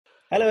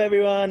Hello,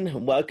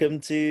 everyone. Welcome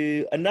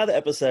to another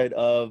episode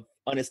of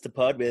Honest to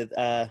Pod with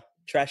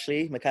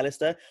Trashley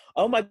McAllister.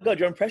 Oh my God,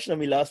 your impression of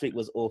me last week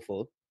was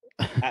awful.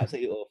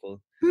 Absolutely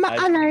awful.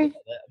 Ma'ale.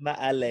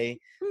 Ma'ale.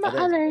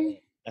 Ma'ale.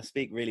 I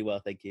speak really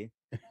well, thank you.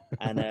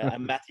 And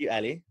I'm Matthew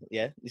Ali.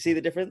 Yeah, you see the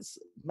difference?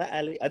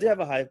 Ma'ale. I do have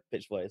a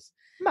high-pitched voice.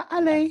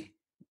 Ma'ale.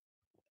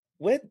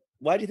 Why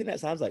do you think that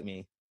sounds like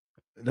me?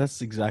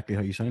 That's exactly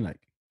how you sound like.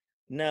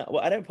 No,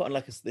 well, I don't put on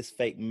like this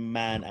fake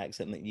man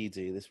accent that you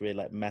do. This real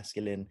like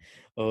masculine.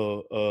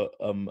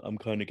 I'm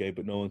kind of gay,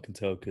 but no one can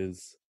tell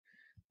because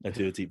I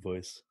do a deep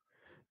voice.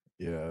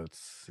 Yeah,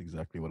 that's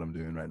exactly what I'm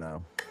doing right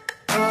now.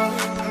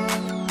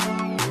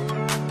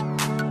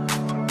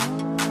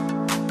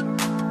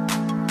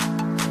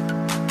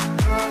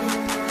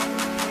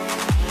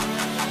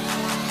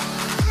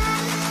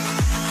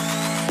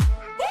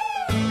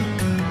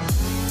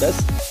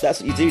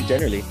 That's what you do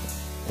generally.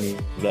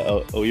 Like,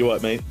 oh, you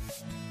right, mate?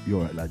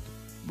 You're right, lad.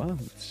 Well,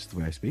 it's just the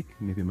way I speak.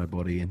 Maybe my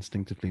body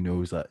instinctively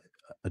knows that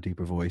a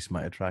deeper voice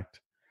might attract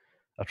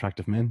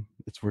attractive men.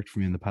 It's worked for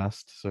me in the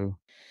past, so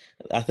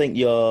I think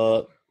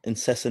your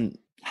incessant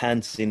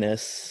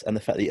handsiness and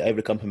the fact that you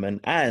over compliment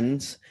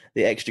and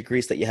the extra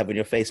grease that you have on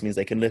your face means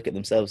they can look at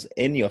themselves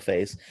in your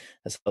face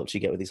has helped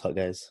you get with these hot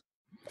guys.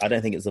 I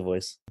don't think it's the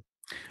voice.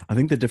 I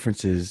think the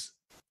difference is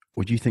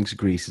what you think's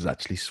grease is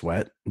actually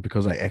sweat.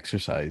 Because I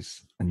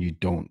exercise and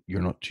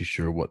you're not too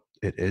sure what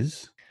it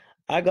is.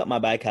 I got my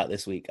bike out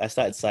this week. I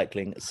started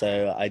cycling,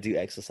 so I do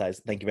exercise.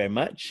 Thank you very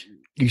much.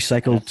 You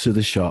cycled to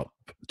the shop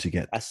to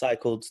get. I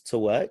cycled to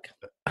work.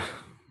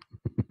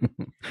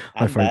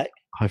 How far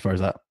is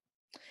that?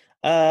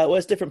 Well,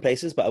 it's different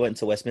places, but I went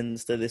to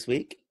Westminster this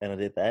week and I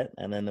did that.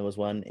 And then there was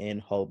one in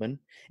Holborn.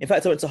 In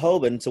fact, I went to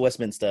Holborn to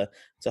Westminster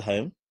to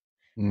home.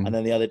 And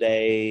then the other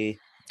day.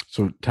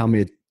 So tell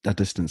me a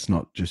distance,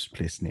 not just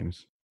place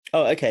names.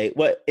 Oh, okay.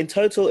 Well, in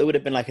total, it would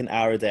have been like an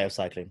hour a day of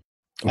cycling.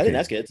 Okay. I think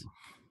that's good.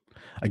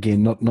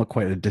 Again, not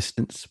quite a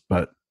distance,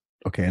 but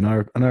okay, an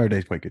hour a day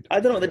is quite good. I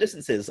don't know what the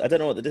distance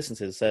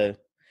is. So,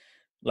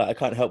 like, I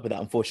can't help with that,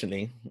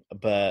 unfortunately.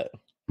 But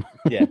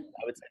yeah,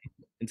 I would say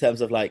in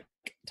terms of like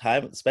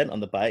time spent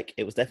on the bike,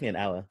 it was definitely an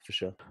hour for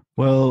sure.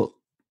 Well,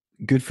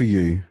 good for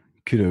you.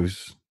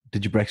 Kudos.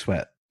 Did you break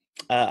sweat?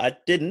 I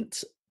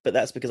didn't, but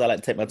that's because I like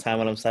to take my time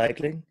when I'm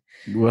cycling.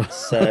 Well,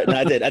 so no,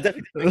 I did. I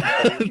definitely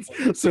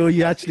did. So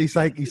you actually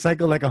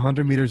cycle like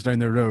 100 meters down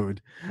the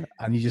road,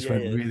 and you just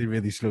went really,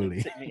 really slowly.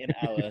 It took me an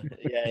hour.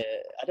 Yeah.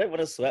 I don't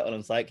want to sweat when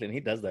I'm cycling. He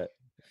does that.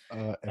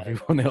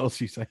 Everyone else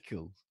who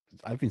cycles.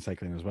 I've been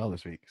cycling as well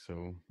this week,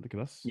 so look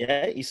at us.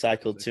 Yeah, you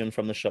cycled to and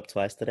from the shop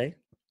twice today.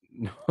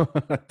 No,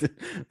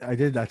 I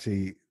did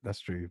actually.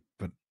 That's true,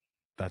 but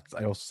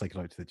I also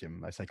cycled out to the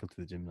gym. I cycle to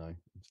the gym now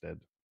instead.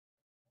 Do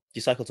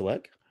you cycle to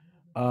work?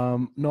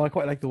 No, I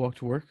quite like the walk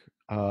to work.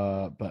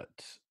 But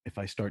if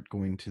I start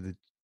going to the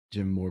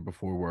gym more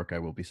before work, I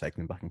will be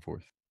cycling back and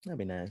forth. That'd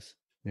be nice.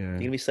 Yeah, you're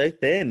gonna be so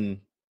thin.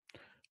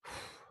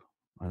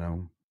 I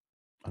know.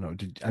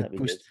 I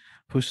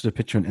posted a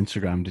picture on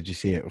Instagram? Did you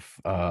see it?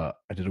 I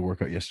did a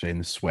workout yesterday in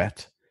the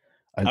sweat.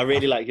 I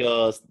really like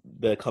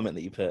the comment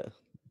that you put.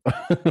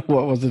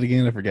 What was it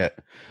again? I forget.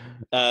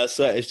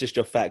 Sweat is just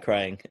your fat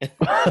crying.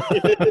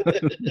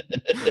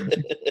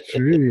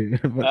 True.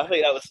 I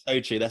think that was so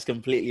true. That's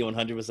completely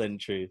 100%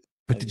 true.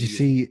 But did you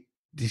see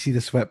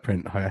the sweat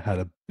print? How I had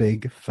a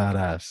big fat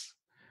ass.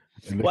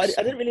 Well,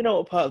 I didn't really know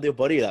what part of your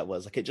body that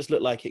was. Like, it just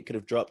looked like it could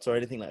have dropped or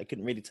anything. Like, I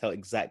couldn't really tell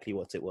exactly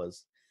what it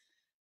was.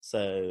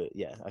 So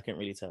yeah, I couldn't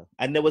really tell.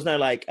 And there was no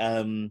like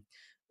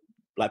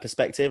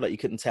perspective. Like, you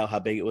couldn't tell how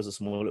big it was or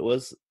small it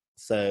was.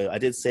 So I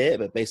did see it,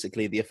 but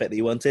basically the effect that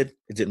you wanted,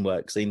 it didn't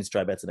work. So you need to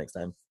try better next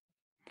time.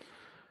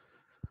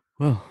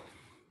 Well,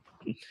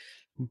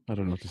 I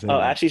don't know what to say. Oh,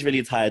 Ashley's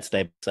really tired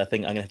today, so I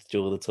think I'm going to have to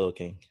do all the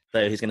talking.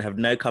 So he's going to have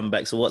no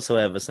comebacks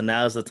whatsoever. So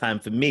now's the time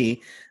for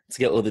me to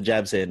get all the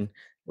jabs in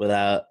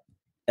without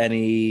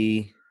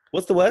any,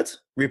 what's the word?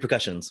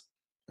 Repercussions.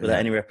 Without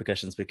any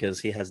repercussions, because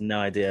he has no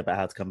idea about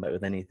how to come back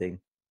with anything,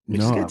 which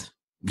is good.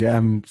 Yeah,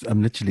 I'm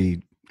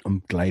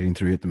gliding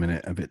through at the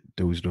minute, a bit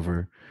dozed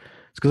over.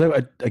 It's because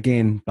I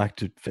again, back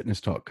to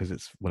fitness talk, because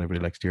it's what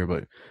everybody likes to hear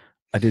about.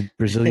 I did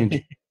Brazilian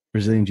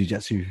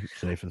jiu-jitsu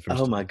today for the first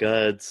time. Oh my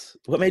God.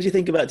 What made you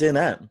think about doing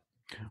that?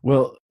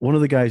 Well, one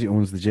of the guys who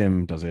owns the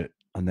gym does it.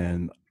 And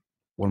then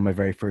one of my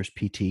very first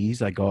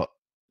PTs I got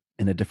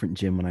in a different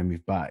gym when I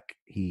moved back,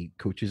 he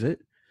coaches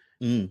it.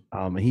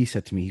 And he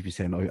said to me, he was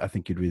saying, "Oh, I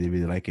think you'd really,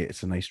 really like it.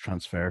 It's a nice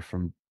transfer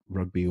from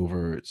rugby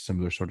over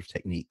similar sort of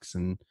techniques."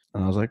 And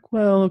I was like,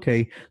 well,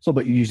 okay. It's all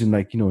about using,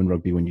 like, in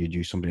rugby when you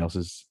use somebody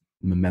else's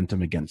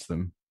momentum against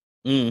them.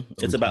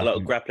 It's about a lot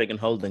of grappling and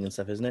holding and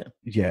stuff, isn't it?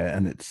 Yeah,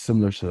 and it's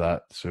similar to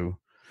that. So,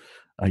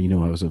 I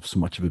was so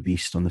much of a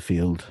beast on the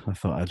field. I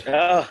thought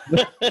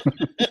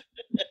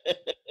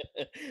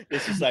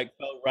This is like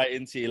fell right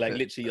into you. Like,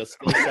 literally your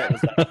skill set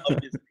was like,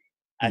 obviously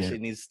Ashley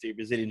needs to do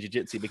Brazilian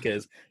Jiu-Jitsu,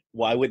 because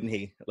why wouldn't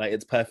he? Like,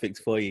 it's perfect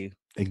for you.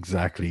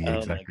 Exactly.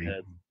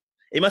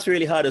 It must be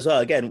really hard as well.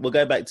 Again, we'll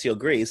go back to your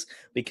grease,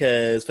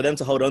 because for them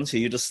to hold on to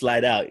you, you just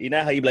slide out. You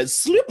know how you like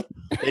slip?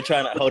 They try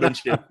and like, hold on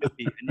to your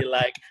feet, and you're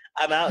like,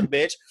 "I'm out,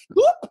 bitch."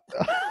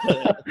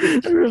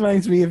 It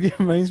reminds me of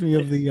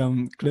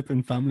the clip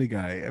in Family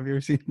Guy. Have you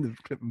ever seen the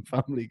clip in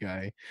Family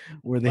Guy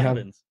where What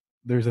happens?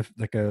 there's a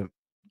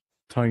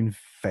town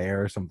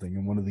fair or something,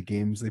 and one of the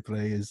games they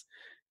play is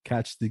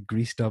catch the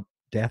greased up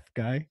deaf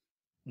guy.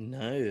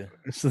 No.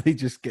 So they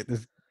just get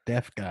this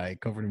deaf guy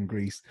covered in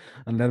grease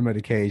and let him out of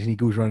the cage, and he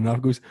goes running off,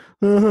 and goes,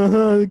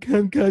 "They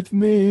can't catch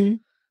me."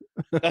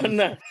 Oh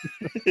no.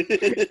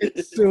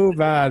 It's so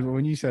bad, but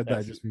when you said that, it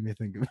That's just made me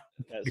think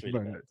that's really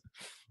about bad. it.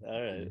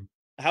 All right.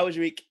 Yeah. How was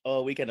your week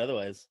or weekend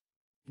otherwise?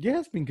 Yeah,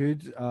 it's been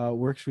good.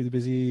 Work's really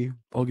busy.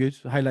 All good.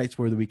 Highlights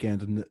were the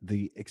weekend and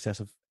the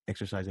excessive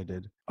exercise I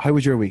did. How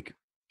was your week?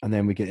 And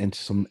then we get into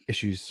some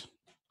issues.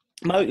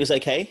 My week was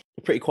okay.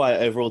 Pretty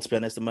quiet overall, to be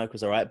honest. The work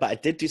was all right. But I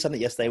did do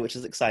something yesterday, which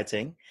is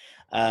exciting.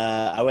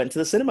 I went to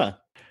the cinema.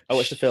 I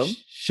watched a film.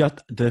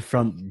 Shut the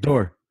front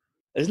door.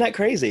 Isn't that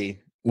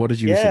crazy? What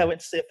did you Yeah, see? I went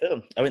to see a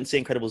film. I went to see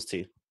Incredibles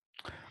 2.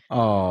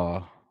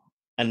 Oh,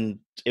 And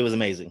it was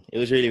amazing. It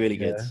was really, really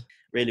good. yeah.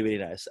 Really, really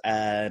nice.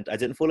 And I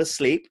didn't fall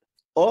asleep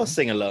or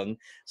sing along.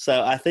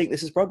 So I think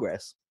this is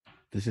progress.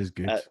 This is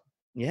good.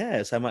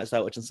 Yeah, so I might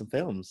start watching some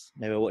films.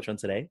 Maybe I'll watch one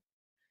today.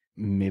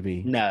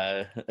 Maybe.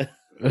 No.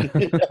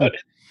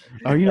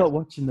 Are you not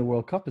watching the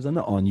World Cup? Is that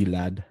not on, you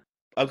lad?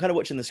 I'm kind of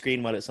watching the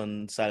screen while it's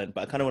on silent,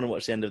 but I kind of want to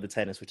watch the end of the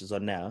tennis, which is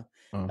on now.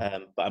 Oh.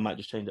 But I might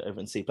just change it over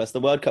and see. Plus,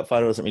 the World Cup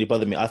final doesn't really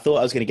bother me. I thought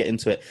I was going to get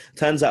into it.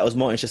 Turns out I was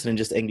more interested in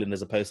just England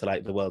as opposed to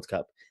like the World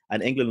Cup.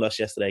 And England lost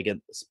yesterday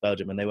against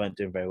Belgium, and they weren't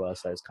doing very well,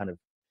 so it's kind of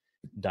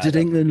died Did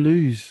off. England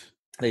lose?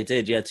 They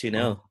did, yeah,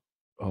 2-0.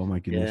 Oh my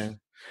goodness. Yeah.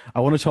 I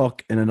want to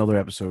talk in another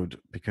episode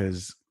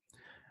because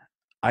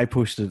I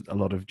posted a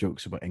lot of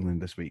jokes about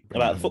England this week.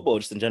 About football,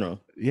 just in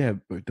general. Yeah,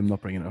 but them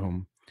not bringing it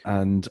home.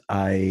 And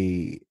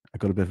I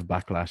got a bit of a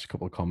backlash, a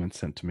couple of comments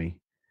sent to me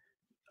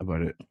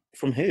about it.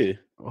 From who?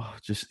 Oh,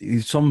 just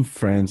some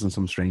friends and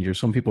some strangers.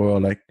 Some people are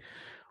all like,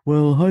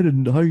 "Well, how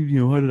did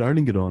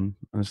Ireland get on?"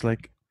 And it's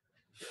like,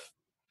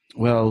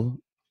 well,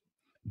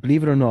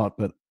 believe it or not,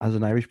 but as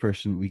an Irish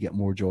person, we get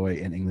more joy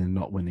in England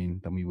not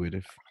winning than we would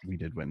if we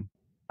did win.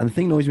 And the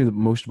thing that annoys me the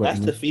most about That's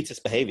England,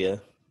 defeatist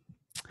behaviour.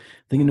 the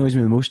thing that annoys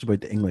me the most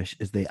about the English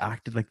is they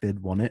acted like they'd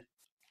won it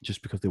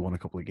just because they won a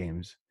couple of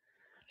games.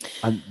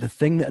 And the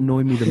thing that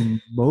annoyed me the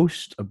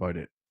most about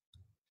it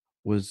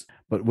was,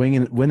 but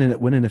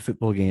winning a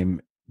football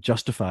game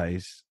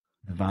justifies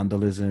the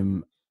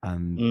vandalism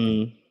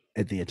and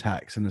the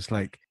attacks, and it's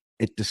like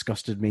it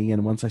disgusted me.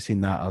 And once I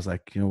seen that, I was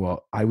like, you know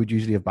what? I would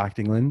usually have backed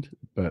England,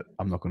 but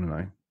I'm not going to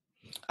now.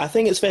 I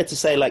think it's fair to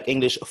say, like,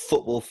 English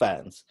football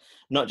fans,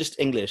 not just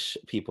English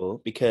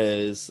people,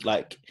 because,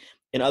 like,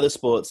 in other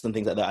sports and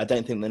things like that, I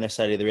don't think that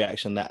necessarily the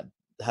reaction that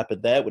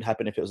happened there would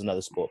happen if it was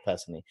another sport,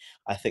 personally.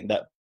 I think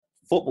that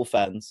football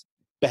fans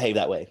behave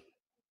that way.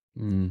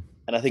 And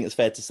I think it's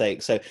fair to say,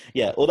 so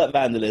yeah, all that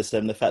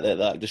vandalism, the fact that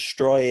they're like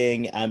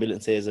destroying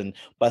ambulances and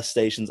bus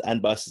stations and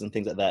buses and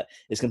things like that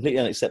is completely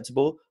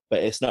unacceptable,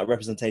 but it's not a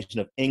representation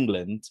of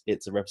England,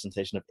 it's a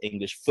representation of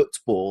English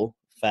football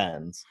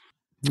fans.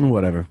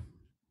 Whatever.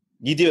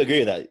 You do agree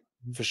with that,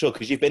 for sure,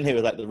 because you've been here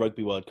with like the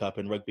Rugby World Cup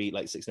and Rugby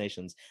like Six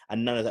Nations,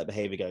 and none of that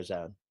behaviour goes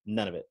down.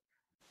 None of it.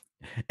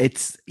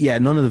 It's, yeah,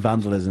 none of the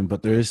vandalism,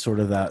 but there is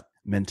sort of that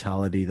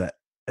mentality that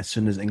as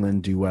soon as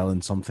England do well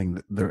in something,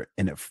 they're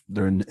in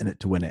it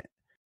to win it.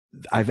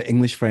 I have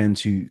English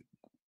friends who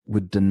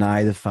would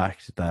deny the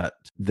fact that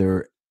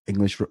their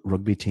English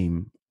rugby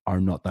team are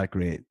not that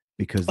great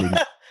because they.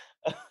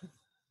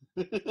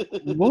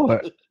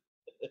 What?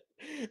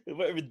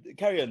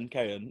 Carry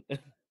on.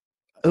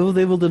 Oh,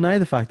 they will deny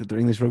the fact that their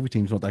English rugby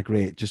team's not that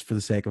great just for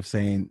the sake of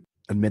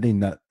admitting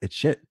that it's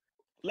shit.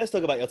 Let's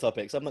talk about your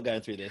topics. I'm not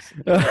going through this.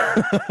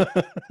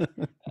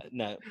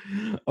 No.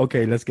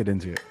 Okay, let's get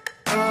into it.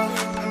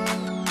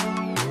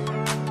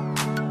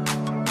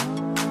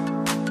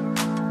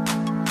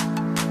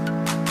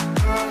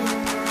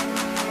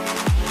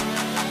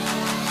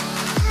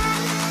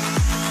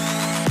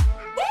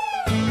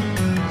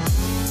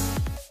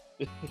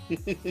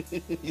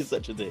 You're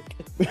such a dick.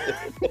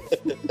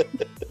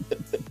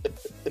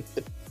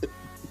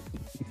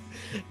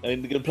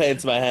 I'm going to play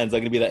into my hands. I'm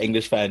going to be that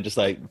English fan, just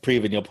like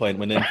proving your point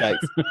when in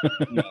fact.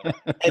 No.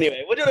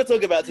 Anyway, what do you want to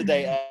talk about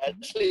today,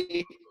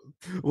 Ashley?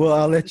 Well,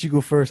 I'll let you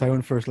go first. I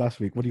went first last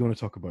week. What do you want to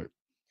talk about?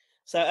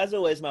 So, as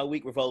always, my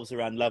week revolves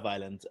around Love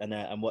Island, and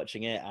I'm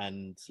watching it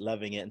and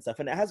loving it and stuff.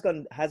 And it has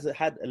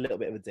had a little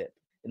bit of a dip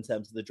in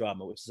terms of the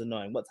drama, which is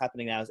annoying. What's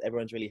happening now is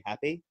everyone's really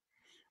happy,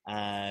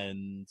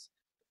 and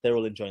they're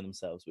all enjoying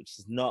themselves, which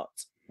is not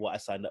what I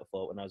signed up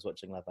for when I was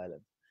watching Love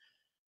Island.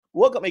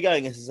 What got me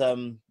going is,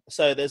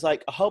 so there's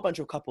like a whole bunch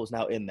of couples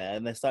now in there,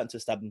 and they're starting to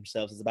establish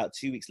themselves. There's about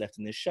 2 weeks left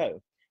in this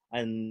show.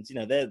 And, you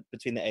know, they're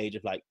between the age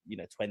of like,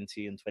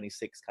 20 and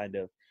 26 kind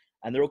of,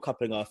 and they're all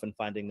coupling off and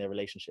finding their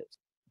relationships.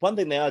 One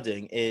thing they are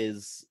doing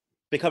is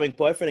becoming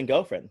boyfriend and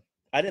girlfriend.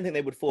 I didn't think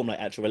they would form like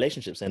actual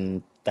relationships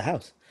in the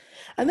house.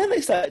 And then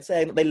they started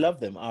saying that they love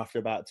them after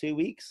about 2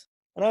 weeks.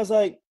 And I was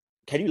like,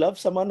 can you love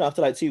someone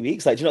after like 2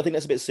 weeks? Like, do you not think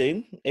that's a bit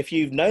soon? If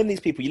you've known these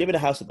people, you live in a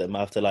house with them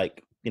after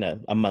like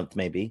a month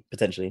maybe,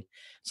 potentially.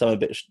 So I'm a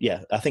bit,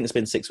 I think it's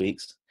been 6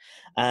 weeks.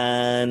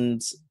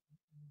 And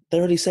they're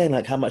already saying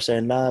like how much they're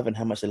in love and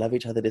how much they love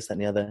each other, this, that,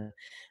 and the other.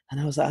 And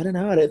I was like, I don't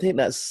know. I don't think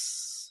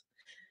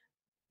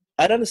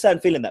I'd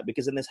understand feeling that,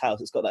 because in this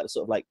house, it's got that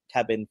sort of like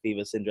cabin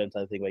fever syndrome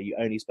type of thing where you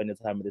only spend your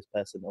time with this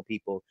person or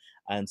people.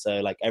 And so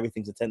like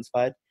everything's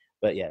intensified.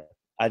 But yeah,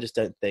 I just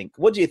don't think.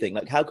 What do you think?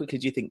 Like, how quickly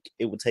do you think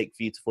it would take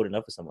for you to fall in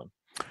love with someone?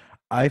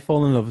 I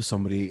fall in love with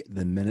somebody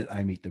the minute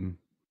I meet them.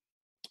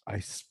 I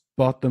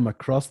spot them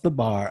across the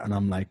bar and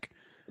I'm like,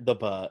 The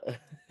bar.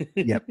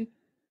 yep.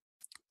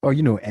 Or,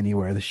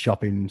 anywhere, the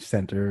shopping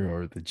center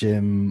or the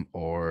gym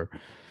or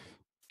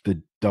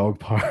the dog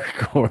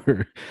park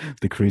or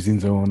the cruising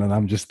zone. And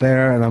I'm just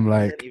there and I'm You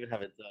like, don't even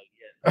have a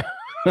dog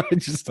yet. I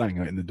just hang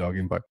out in the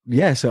dogging park.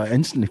 Yeah. So I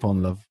instantly fall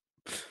in love.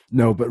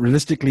 No, but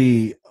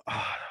realistically,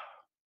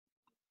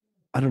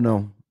 I don't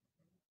know.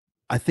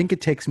 I think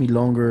it takes me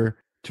longer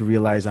to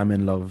realize I'm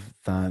in love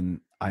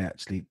than I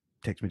actually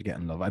takes me to get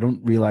in love. I don't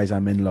realize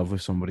I'm in love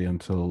with somebody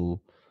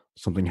until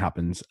something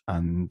happens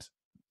and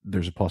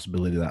there's a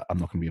possibility that I'm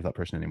not going to be with that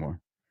person anymore.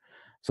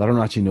 So I don't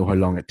actually know how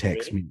long it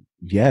takes Really? me.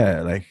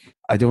 Yeah, like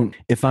I don't.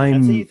 If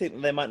And so you I'm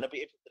think they might not be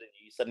interested in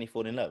you, you suddenly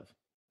fall in love?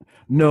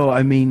 no,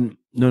 I mean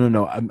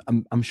no.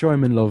 I'm sure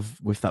I'm in love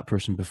with that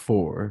person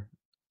before,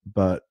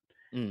 but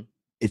Mm.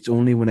 it's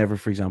only whenever,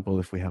 for example,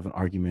 if we have an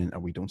argument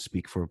and we don't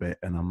speak for a bit,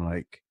 and I'm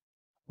like,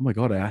 oh my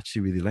god, I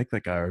actually really like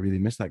that guy. I really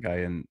miss that guy,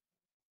 and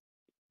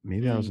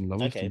maybe I was in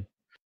love with Okay. him.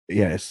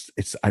 Yeah,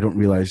 it's. I don't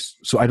realize.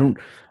 So I don't.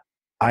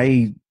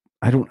 I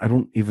I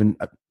don't even.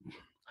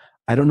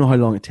 I don't know how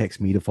long it takes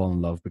me to fall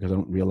in love because I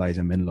don't realize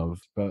I'm in love.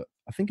 But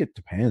I think it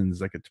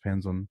depends. Like it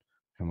depends on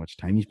how much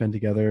time you spend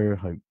together,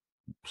 how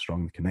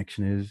strong the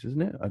connection is,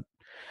 isn't it?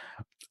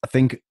 I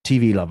think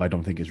TV love. I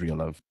don't think is real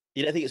love.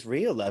 You don't think it's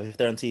real love if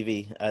they're on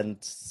TV and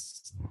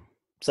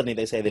suddenly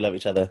they say they love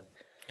each other?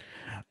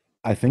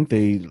 I think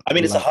they I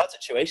mean, it's a like. hard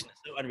situation.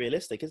 It's so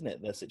unrealistic, isn't it?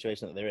 The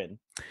situation that they're in.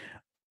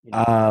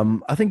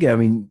 I think yeah. I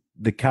mean,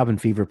 the cabin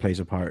fever plays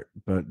a part,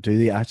 but do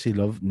they actually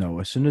love? No.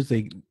 As soon as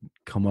they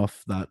come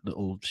off that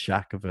little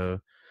shack of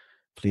a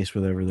place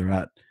wherever they're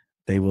at,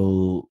 they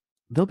will.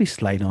 They'll be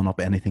sliding on up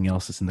anything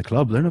else that's in the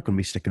club. They're not going to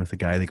be sticking with the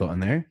guy they got in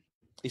there.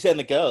 You're saying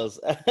the girls.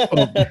 Oh,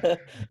 It's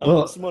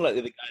well, more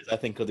likely the guys, I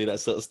think, will do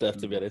that sort of stuff,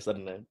 to be honest. I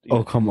don't know.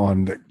 oh, come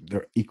on.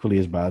 They're equally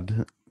as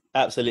bad.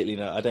 Absolutely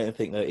not. I don't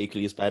think they're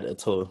equally as bad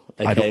at all.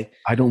 I don't Okay.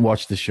 I don't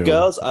watch the show.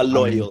 Girls are I'm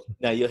loyal.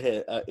 Now you're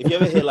here. If you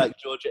ever hear like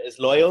Georgia is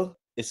loyal,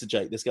 it's a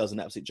joke. This girl's an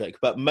absolute joke.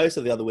 But most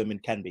of the other women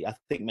can be. I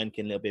think men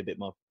can be a bit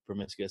more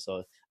promiscuous or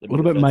a little What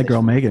bit more about my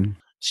girl flirtatious. Megan?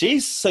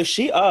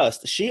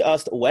 She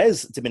asked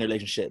Wes to be in a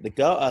relationship. The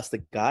girl asked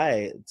the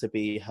guy to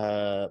be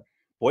her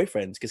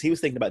boyfriend because he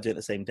was thinking about doing it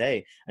the same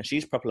day. And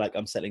she's probably like,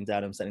 I'm settling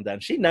down.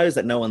 She knows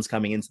that no one's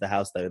coming into the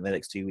house though in the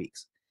next 2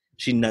 weeks.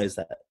 She knows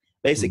that.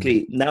 Mm.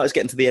 Basically, now it's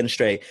getting to the end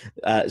straight.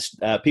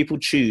 People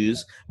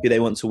choose who they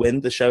want to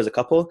win the show as a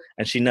couple,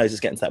 and she knows it's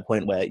getting to that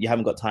point where you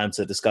haven't got time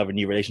to discover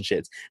new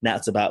relationships. Now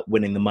it's about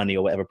winning the money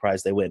or whatever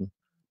prize they win.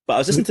 But I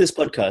was So listening to this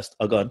podcast.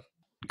 Oh, go on.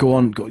 go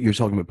on. Go, you're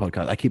talking about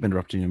podcast. I keep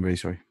interrupting you. I'm very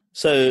sorry.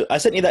 So I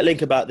sent you that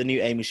link about the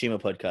new Amy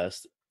Schumer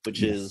podcast,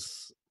 which Yes.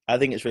 is, I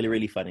think it's really,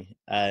 really funny.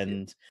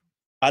 And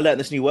I learned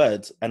this new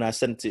word and I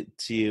sent it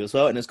to you as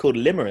well. And it's called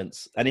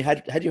limerence. And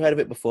had you heard of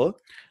it before?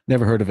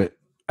 Never heard of it.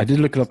 I did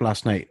look it up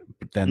last night,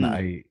 but then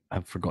Mm. I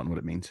have forgotten what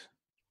it means.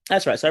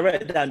 That's right. So I wrote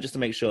it down just to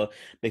make sure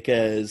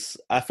because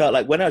I felt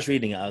like when I was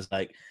reading it, I was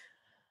like,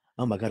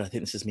 oh my God, I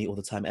think this is me all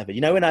the time ever.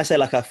 You know, when I say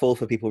like I fall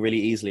for people really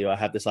easily or I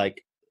have this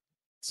like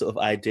sort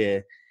of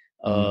idea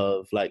Mm.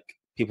 of like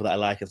people that I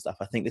like and stuff.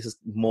 I think this is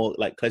more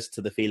like closer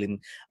to the feeling.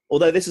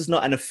 Although this is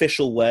not an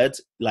official word,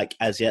 like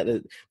as yet,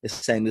 they're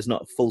saying there's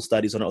not full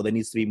studies on it, or there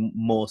needs to be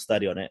more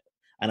study on it.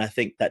 And I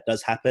think that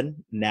does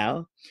happen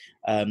now.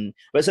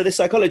 But so this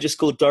psychologist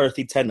called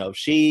Dorothy Tenov,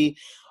 she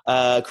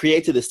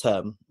created this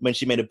term when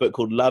she made a book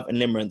called Love and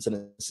Limerence and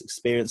its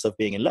experience of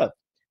being in love.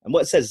 And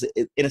what it says,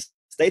 in a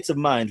state of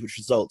mind which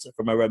results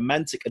from a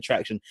romantic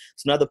attraction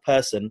to another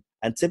person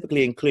and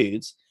typically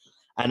includes,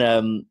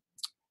 and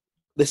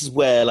this is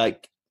where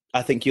like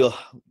I think you'll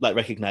like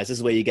recognize this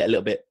is where you get a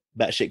little bit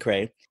batshit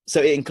cray.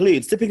 So it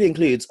typically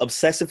includes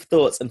obsessive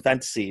thoughts and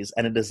fantasies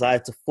and a desire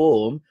to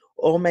form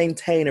or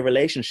maintain a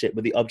relationship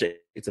with the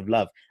object of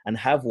love and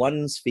have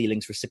one's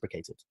feelings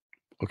reciprocated.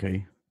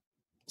 Okay.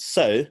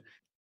 So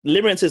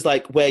limerence is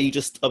like where you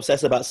just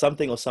obsess about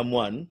something or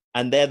someone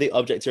and they're the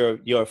object of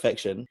your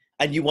affection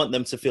and you want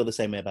them to feel the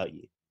same way about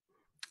you.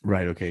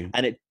 Right. Okay.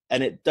 And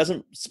it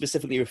doesn't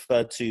specifically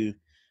refer to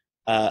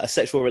a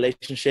sexual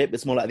relationship.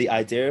 It's more like the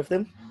idea of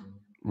them.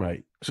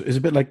 Right. So it's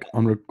a bit like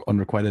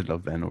unrequited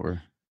love then,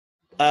 or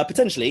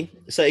Potentially.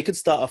 So it could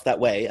start off that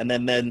way. And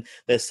then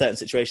there's certain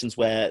situations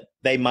where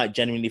they might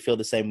genuinely feel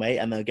the same way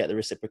and they'll get the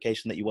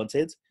reciprocation that you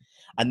wanted.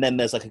 And then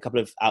there's like a couple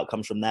of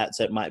outcomes from that.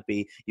 So it might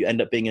be you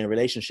end up being in a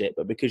relationship,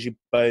 but because you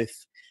both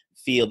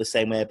feel the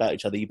same way about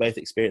each other, you both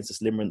experience this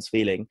limerence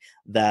feeling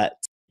that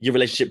your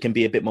relationship can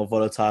be a bit more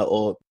volatile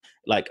or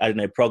like, I don't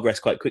know, progress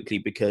quite quickly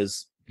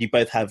because you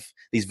both have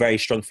these very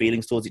strong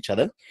feelings towards each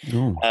other.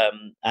 Oh.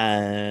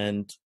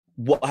 And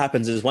what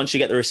happens is once you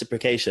get the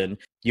reciprocation,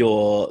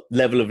 your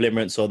level of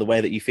limerence or the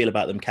way that you feel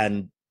about them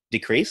can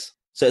decrease.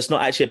 So it's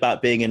not actually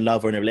about being in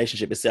love or in a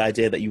relationship. It's the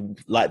idea that you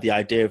like the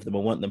idea of them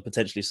and want them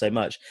potentially so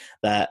much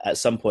that at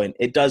some point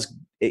it does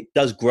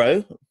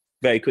grow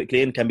very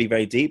quickly and can be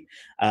very deep,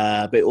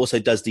 but it also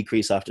does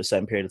decrease after a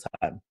certain period of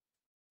time.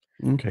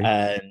 Okay.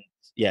 And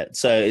yeah,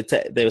 so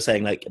they were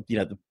saying like, you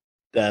know,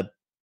 the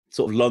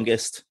sort of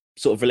longest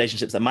sort of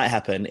relationships that might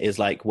happen is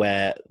like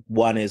where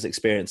one is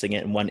experiencing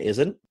it and one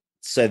isn't.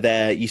 So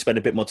there you spend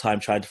a bit more time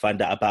trying to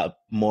find out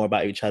more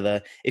about each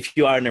other. If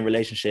you are in a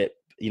relationship,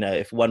 you know,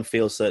 if one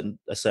feels a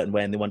certain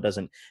way and the one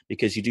doesn't,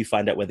 because you do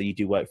find out whether you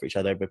do work for each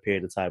other over a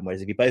period of time.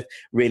 Whereas if you both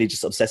really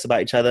just obsess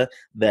about each other,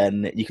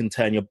 then you can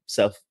turn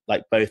yourself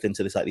like both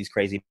into this like these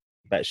crazy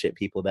batshit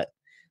people that,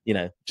 you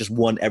know, just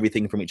want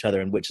everything from each other,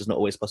 and which is not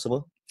always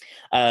possible.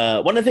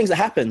 One of the things that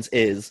happens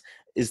is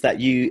that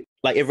you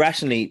like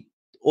irrationally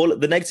all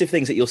the negative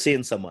things that you'll see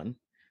in someone,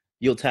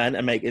 you'll turn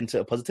and make into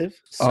a positive.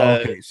 Oh, So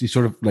okay. So you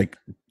sort of like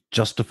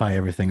justify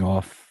everything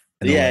off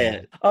in a yeah, way.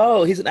 yeah.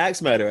 Oh, he's an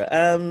axe murderer.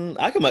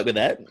 I can work with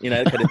that, you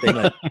know, kind of thing.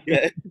 Like,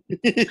 yeah.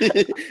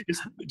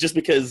 just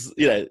because,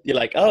 you know, you're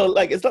like, oh,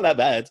 like it's not that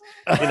bad,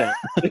 you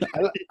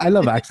know. I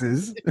love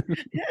axes.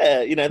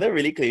 Yeah, you know, they're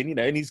really clean, you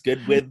know, and he's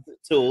good with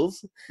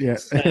tools. Yeah.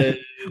 So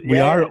we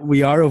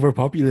yeah, are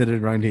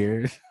overpopulated around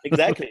here.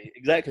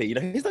 exactly. You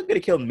know, he's not going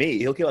to kill me;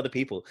 he'll kill other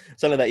people.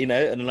 Something like that, you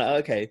know. And I'm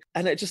like, okay.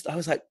 And I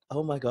was like,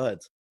 oh my god.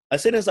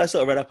 As soon as I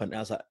sort of read up on it, I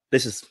was like,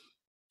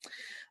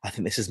 I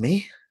think this is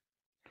me.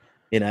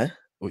 You know,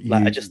 What,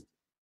 like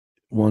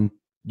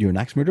you're an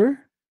axe murderer?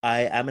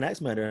 I am an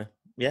axe murderer.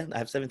 Yeah, I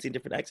have 17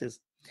 different axes.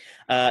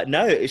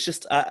 No, it's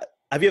just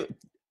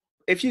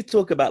if you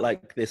talk about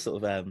like this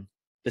sort of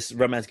this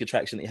romantic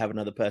attraction that you have with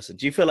another person,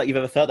 do you feel like you've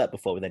ever felt that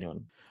before with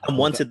anyone and Oh,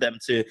 wanted them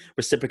to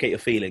reciprocate your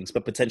feelings,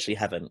 but potentially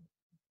haven't?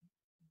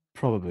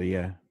 probably,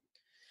 yeah.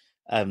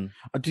 Um,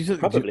 Do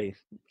Probably.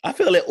 I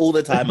feel it all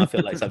the time. I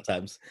feel like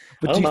sometimes.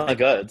 but Oh do you my think,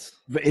 god.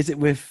 but is it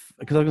with,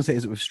 because I was gonna say,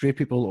 is it with straight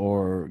people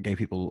or gay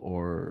people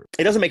or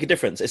It doesn't make a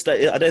difference.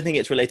 I don't think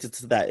it's related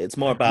to that. It's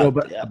more no? about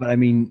But I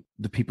mean,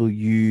 the people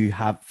you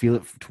have feel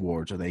it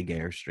towards, are they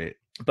gay or straight?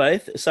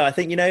 both. So I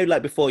think, you know,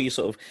 like before you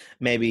sort of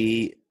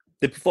maybe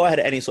before I had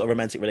any sort of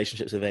romantic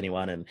relationships with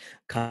anyone and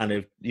kind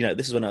of, you know,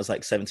 this is when I was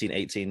like 17,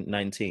 18,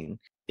 19.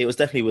 It was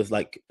definitely with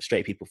like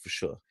straight people for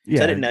sure. So I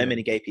Yeah, didn't know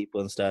many gay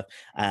people and stuff,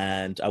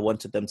 and I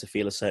wanted them to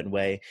feel a certain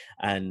way.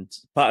 And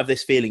part of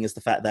this feeling is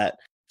the fact that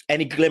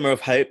any glimmer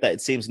of hope that it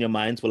seems in your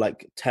mind will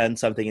like turn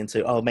something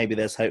into, oh, maybe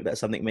there's hope that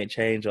something may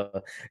change, or,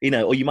 you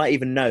know, or you might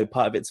even know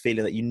part of it's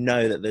feeling that you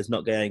know that there's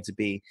not going to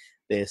be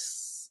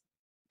this,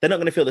 they're not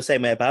going to feel the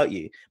same way about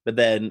you, but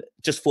then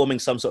just forming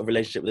some sort of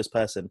relationship with this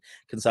person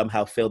can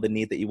somehow fill the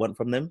need that you want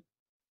from them.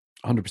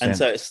 And 100%.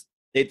 so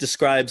it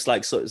describes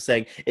like sort of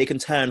saying it can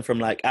turn from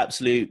like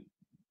absolute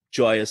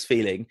joyous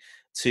feeling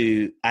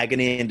to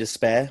agony and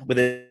despair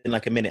within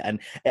like a minute. And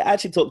it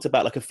actually talked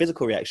about like a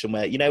physical reaction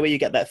where, you know, where you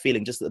get that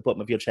feeling just at the bottom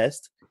of your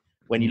chest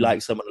when you Mm.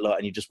 like someone a lot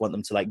and you just want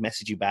them to like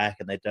message you back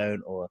and they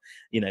don't, or,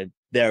 you know,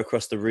 they're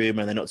across the room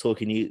and they're not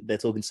talking to you, they're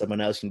talking to someone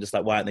else, and just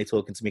like, why aren't they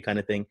talking to me, kind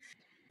of thing.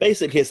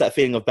 Basically, it's that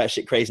feeling of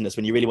batshit craziness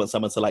when you really want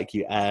someone to like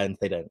you and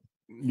they don't.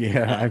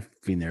 Yeah, Uh, I've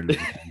been there loads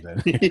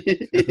of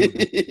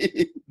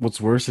times.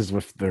 What's worse is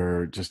if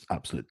they're just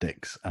absolute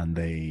dicks and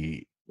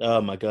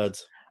oh my god.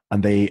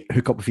 they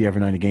hook up with you every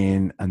now and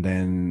again and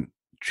then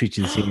treat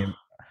you the same,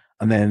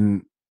 and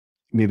then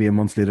maybe a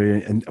month later,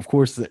 and of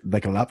course,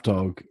 like a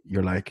lapdog,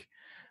 you're like,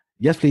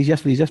 yes please,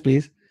 yes please, yes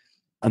please,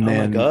 and Oh my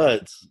then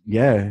god.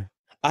 yeah,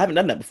 I haven't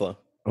done that before.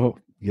 oh,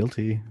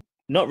 guilty.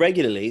 Not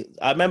regularly.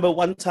 I remember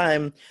one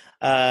time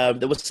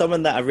there was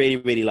someone that I really,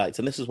 really liked,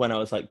 and this was when I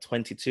was like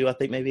 22, I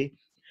think maybe.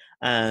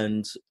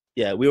 And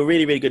yeah, we were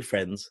really, really good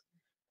friends,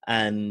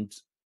 and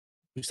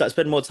we started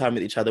spending more time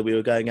with each other. We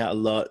were going out a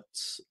lot,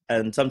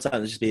 and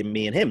sometimes just being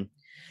me and him.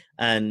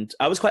 And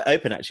I was quite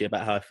open actually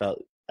about how I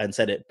felt and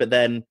said it. But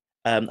then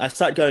I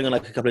started going on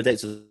like a couple of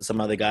dates with some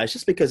other guys,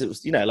 just because it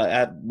was, you know,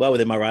 like well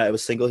within my right. I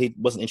was single. He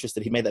wasn't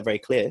interested. He made that very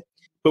clear.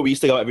 But we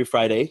used to go out every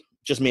Friday,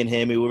 just me and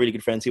him. We were really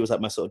good friends. He was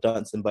like my sort of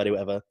dancing buddy,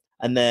 whatever.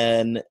 And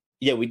then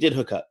yeah, we did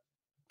hook up,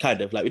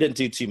 kind of like we didn't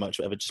do too much,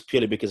 whatever, just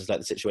purely because of like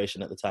the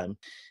situation at the time.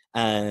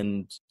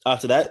 And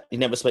after that, he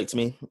never spoke to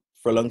me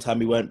for a long time.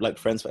 We weren't like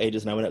friends for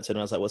ages. And I went up to him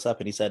and I was like, "What's up?"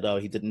 And he said, "Oh,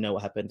 he didn't know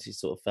what happened. He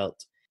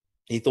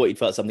thought he'd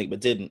felt something,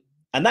 but didn't."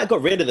 And that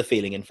got rid of the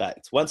feeling. In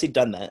fact, once he'd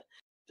done that,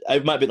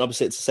 it might have been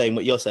opposite to saying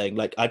what you're saying.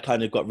 Like I'd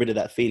kind of got rid of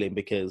that feeling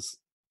because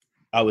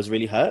I was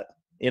really hurt,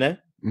 you know?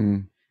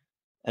 Mm.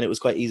 And it was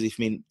quite easy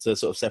for me to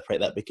sort of separate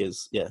that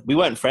because, yeah, we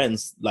weren't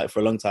friends like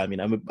for a long time, you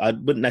know? I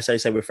wouldn't necessarily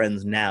say we're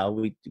friends now.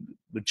 We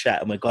would chat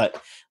and we're quite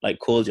like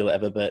cordial or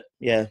whatever, but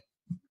yeah,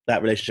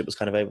 that relationship was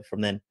kind of over from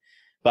then.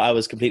 But I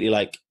was completely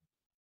like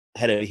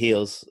head over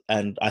heels,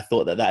 and I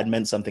thought that had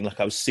meant something.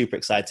 Like I was super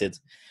excited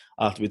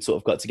after we'd sort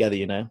of got together,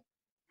 you know?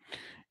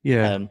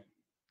 Yeah.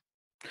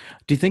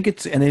 Do you think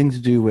it's anything to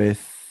do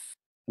with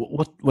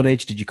what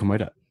age did you come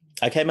out at?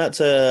 I came out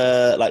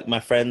to like my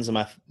friends and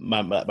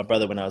my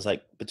brother when I was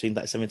like between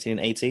like 17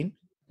 and 18.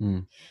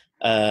 Mm,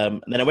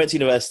 And then I went to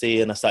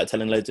university and I started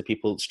telling loads of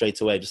people straight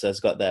away just as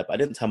I got there. But I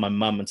didn't tell my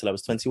mum until I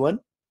was 21.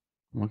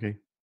 okay.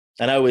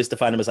 And I always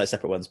define them as like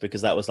separate ones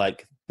because that was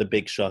like the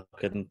big shock,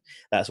 and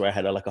that's where I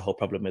had like a whole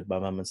problem with my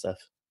mum and stuff.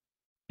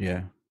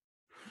 Yeah.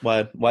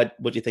 Why? Why?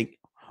 What do you think?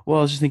 Well,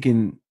 I was just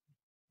thinking,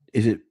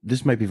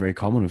 this might be very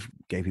common with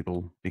gay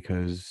people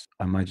because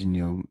I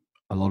imagine,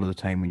 a lot of the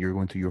time when you're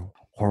going through your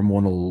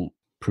hormonal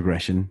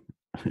progression,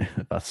 if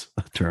that's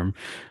a term,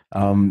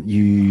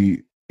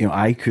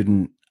 I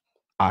couldn't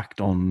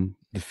act on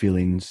the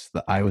feelings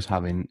that I was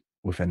having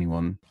with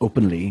anyone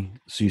openly.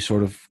 So you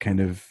sort of kind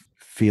of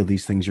feel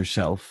these things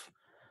yourself.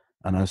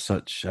 And as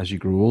such, as you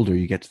grow older,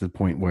 you get to the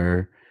point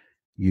where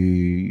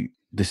you're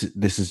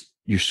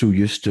so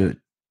used to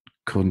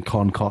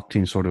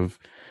concocting sort of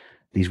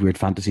these weird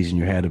fantasies in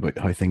your head about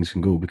how things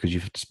can go because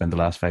you've spent the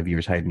last 5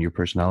 years hiding your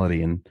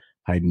personality and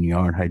hiding who you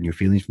are and hiding your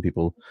feelings from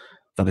people,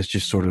 that it's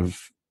just sort of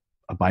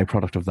a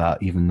byproduct of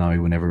that even now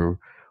whenever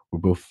we're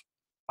both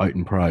out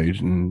and proud,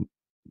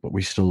 but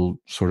we still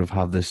sort of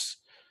have this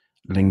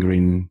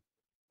lingering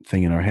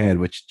thing in our head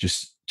which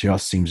just to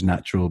us seems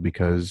natural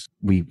because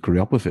we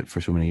grew up with it for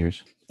so many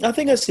years. I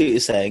think I see what you're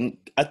saying.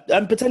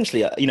 And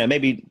potentially,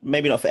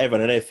 maybe not for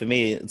everyone. I know for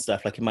me and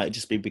stuff, like it might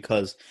just be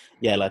because,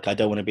 yeah, like I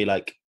don't want to be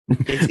like,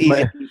 it's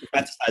easier for me to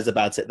fantasize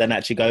about it than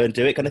actually go and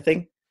do it, kind of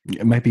thing.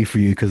 It might be for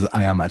you because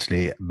I am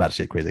actually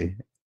batshit crazy.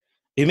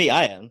 You mean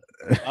I am?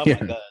 Oh my Yeah.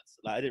 god!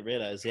 Like I didn't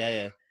realize. Yeah,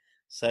 yeah,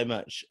 so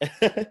much.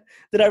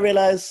 Did I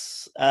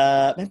realize?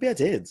 Maybe I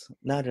did.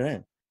 No, I don't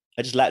know.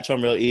 I just latch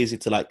on real easy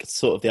to like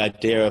sort of the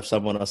idea of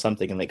someone or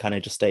something, and it kind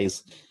of just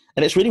stays.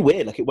 And it's really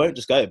weird. Like it won't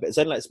just go, but it's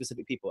only like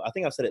specific people. I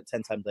think I've said it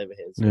 10 times over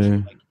here, especially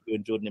Yeah. like you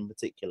and Jordan in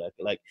particular.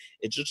 Like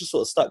it's just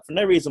sort of stuck for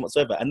no reason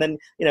whatsoever. And then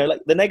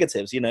like the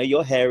negatives.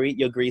 You're hairy,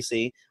 you're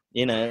greasy.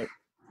 You're not as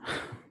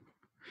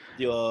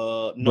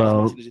Well,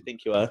 muscular as you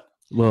think you are.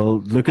 Well,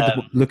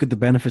 Um, look at the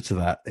benefits of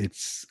that.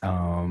 It's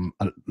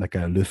like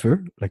a loofah,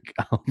 like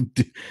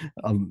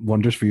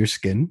wonders for your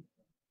skin,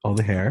 all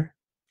the hair.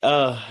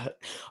 Uh,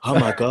 oh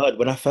my God.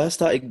 When I first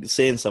started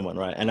seeing someone,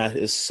 right, and it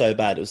was so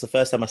bad. It was the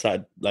first time I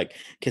started like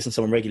kissing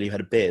someone regularly who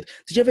had a beard.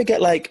 Did you ever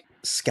get like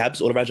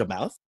scabs all around your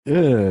mouth?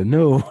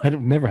 No,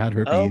 never had Oh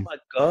herpes. my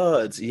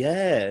God,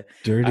 yeah. I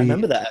Dirty,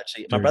 remember that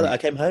actually. My brother, dirty.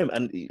 I came home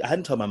and I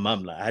hadn't told my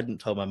mum, like I hadn't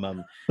told my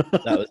mum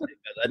that was it.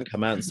 I hadn't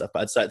come out and stuff,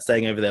 but I'd started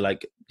staying over there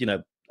like,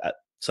 at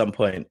some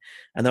point.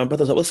 And then my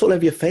brother was like, "What's all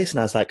over your face?" And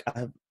I was like,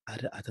 I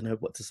don't know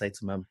what to say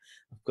to mum.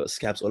 I've got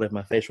scabs all over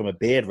my face from a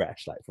beard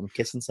rash, like from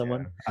kissing Yeah,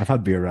 someone. I've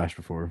had beer rash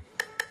before.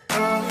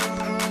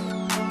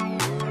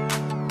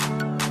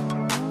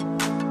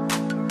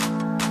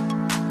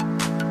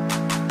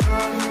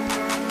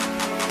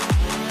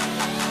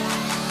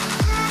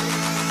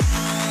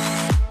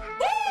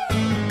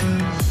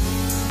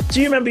 Do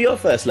you remember your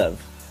first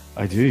love?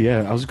 I do,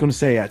 yeah. I was going to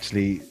say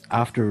actually,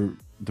 after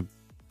the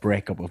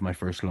breakup of my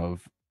first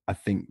love, I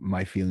think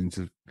my feelings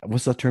of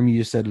what's that term you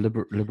just said,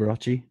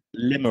 Liberace?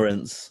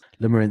 Limerence.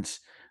 Limerence.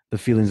 The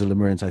feelings of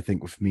limerence, I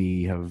think, with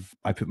me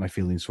I put my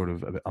feelings sort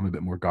of I'm a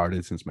bit more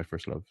guarded since my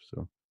first love.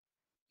 So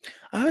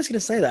I was going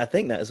to say that. I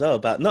think that as well,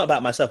 about not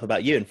about myself,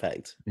 about you, in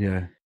fact,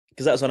 yeah.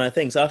 because that was one of the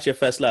things. After your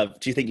first love,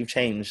 do you think you've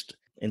changed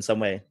in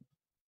some way,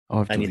 Oh,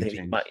 I've and you totally think you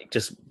changed. might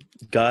just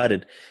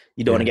guarded?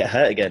 You don't want to Yeah. get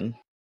hurt again.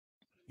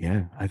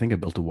 Yeah. I think I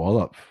built a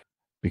wall up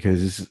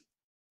because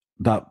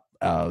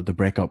the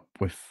breakup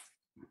with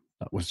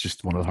that was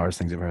just one of the hardest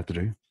things I've ever had to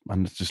do.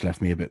 And it's just left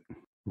me a bit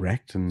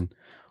wrecked. And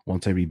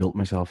once I rebuilt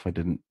myself, I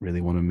didn't really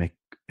want to make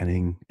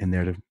anything in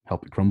there to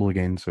help it crumble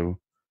again. So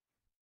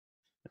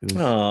it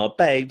was Oh,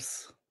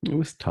 babes. it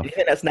was Do you tough.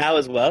 think that's now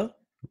as well? Is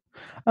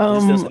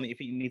it still Um something you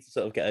think you need to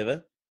sort of get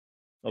over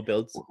or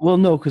build? well,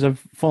 no, because I've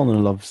fallen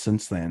in love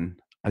since then.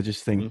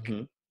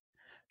 Mm-hmm.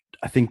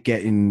 I think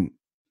getting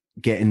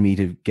me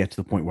to get to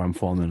the point where I'm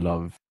falling in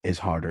love is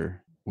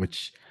harder,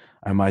 which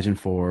I imagine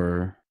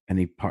for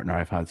any partner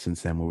I've had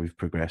since then where we've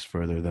progressed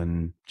further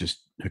than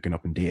just hooking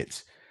up in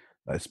dates.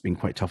 That's been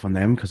quite tough on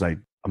them because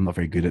I'm not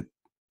very good at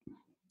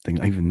things.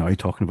 Even now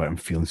talking about it, I'm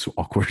feeling so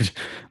awkward.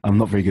 I'm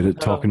not very good at Oh,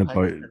 talking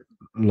about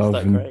love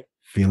start and crying.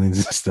 feelings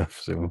and stuff.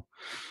 So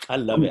I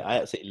love it. um, I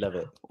absolutely love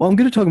it. well, I'm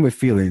good at talking about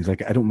feelings.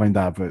 Like I don't mind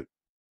that, but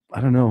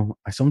I don't know.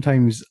 I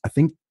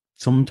think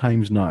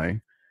sometimes now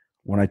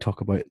when I talk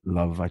about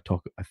love, I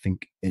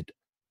think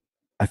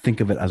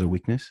of it as a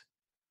weakness.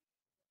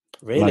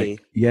 Like, Really?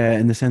 yeah,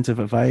 in the sense of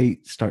if I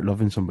start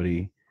loving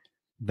somebody,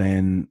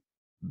 then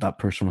that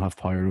person will have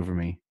power over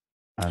me,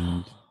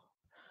 and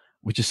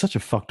which is such a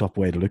fucked up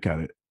way to look at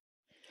it.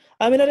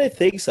 I mean, I don't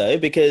think so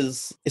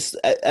because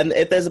and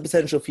if there's a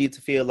potential for you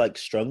to feel like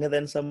stronger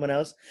than someone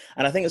else,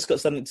 and I think it's got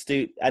something to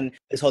do, and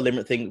this whole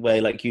limit thing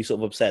where like you sort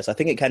of obsess, I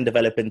think it can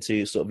develop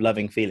into sort of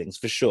loving feelings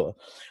for sure.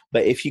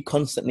 But if you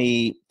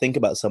constantly think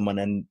about someone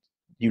and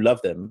you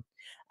love them,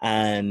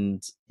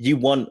 and you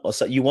want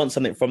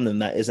something from them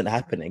that isn't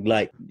happening.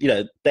 Like,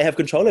 they have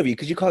control over you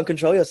because you can't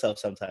control yourself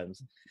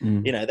sometimes.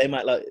 They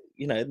might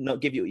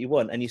not give you what you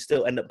want, and you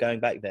still end up going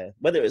back there,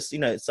 whether it's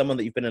someone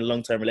that you've been in a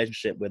long-term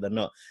relationship with or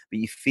not, but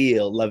you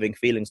feel loving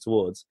feelings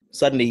towards.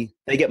 Suddenly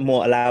they get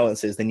more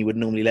allowances than you would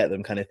normally let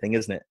them, kind of thing,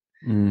 isn't it?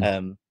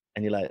 And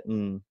you're like,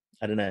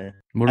 I don't know.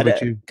 What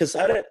about you? Because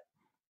I don't.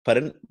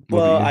 Pardon? What about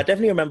Well, you? I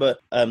definitely remember.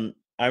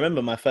 I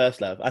remember my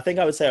first love. I think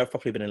I would say I've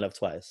probably been in love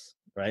twice.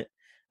 Right.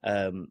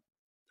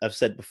 I've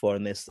said before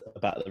in this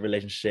about the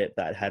relationship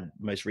that I had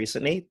most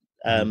recently.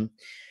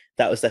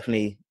 That was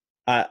definitely,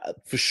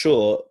 for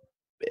sure,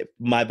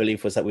 my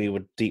belief was that we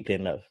were deeply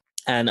in love.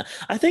 And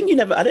I don't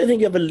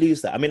think you ever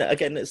lose that. I mean,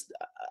 again,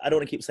 I don't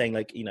want to keep saying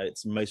like,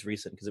 it's most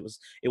recent, because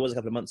it was a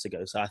couple of months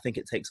ago. So I think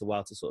it takes a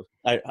while to sort of,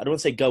 I don't want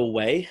to say go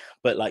away,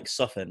 but like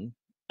soften.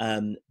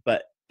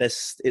 But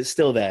it's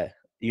still there,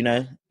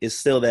 it's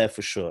still there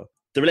for sure.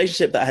 The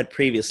relationship that I had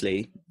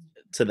previously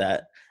to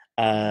that,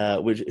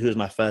 who was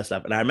my first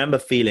love. And I remember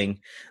feeling,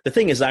 the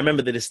thing is, I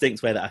remember the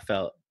distinct way that I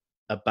felt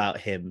about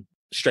him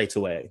straight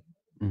away.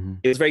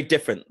 It was very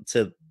different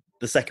to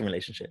the second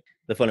relationship,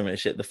 the following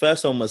relationship. The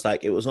first one was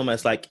like, it was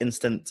almost like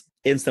instant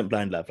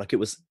blind love. Like, it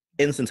was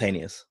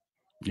instantaneous.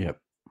 Yep.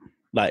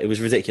 Like, it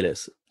was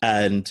ridiculous.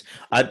 And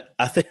I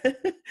think,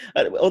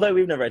 although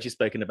we've never actually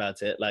spoken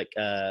about it, like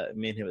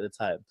me and him at the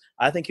time,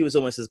 I think he was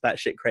almost as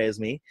batshit cray as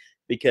me,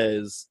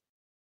 because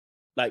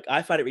like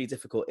I find it really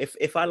difficult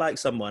if I like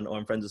someone or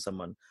I'm friends with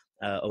someone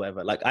or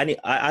whatever. Like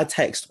I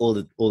text all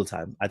the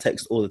time. I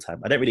text all the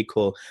time. I don't really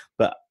call,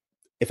 but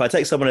if I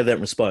text someone and they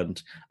don't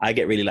respond, I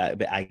get really like a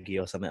bit aggy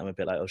or something. I'm a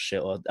bit like, oh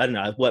shit, or I don't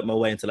know. I've worked my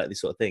way into like these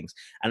sort of things.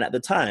 And at the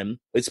time,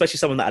 especially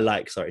someone that I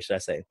like, sorry, should I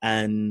say?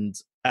 And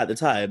at the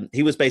time,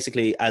 he was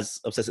basically as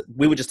obsessed.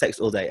 We would just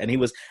text all day, and he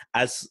was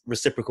as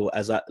reciprocal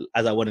as I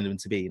wanted him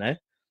to be, And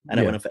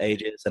I went on for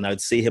ages, and I would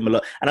see him a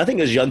lot. And I think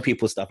it was young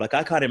people stuff. Like,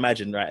 I can't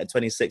imagine, right, at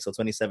 26 or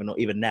 27 or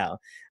even now,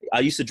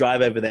 I used to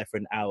drive over there for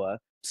an hour,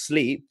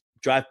 sleep,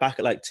 drive back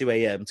at like 2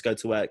 a.m. to go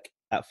to work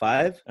at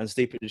 5 and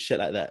sleep and shit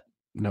like that.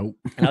 Nope.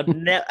 And I'd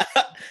never,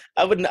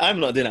 I'm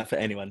not doing that for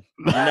anyone.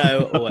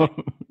 No way.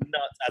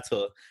 Not at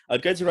all.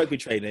 I'd go to rugby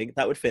training,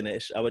 that would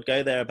finish. I would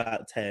go there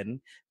about 10,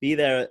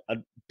 I'd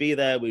be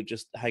there, we'd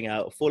just hang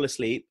out, fall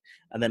asleep,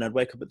 and then I'd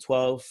wake up at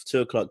 12,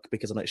 2 o'clock,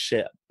 because I'm like,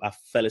 shit, I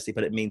fell asleep,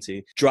 I didn't mean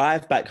to.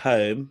 Drive back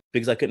home,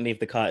 because I couldn't leave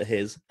the car at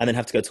his, and then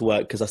have to go to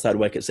work, because I started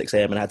work at 6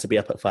 a.m. and I had to be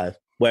up at 5.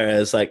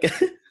 Whereas, like,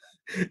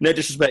 no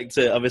disrespect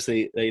to,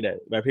 obviously,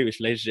 my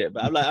previous relationship,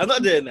 but I'm like, I'm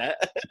not doing that.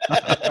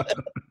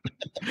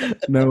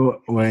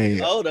 No way.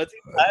 Oh, I'm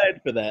too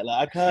tired for that.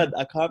 Like,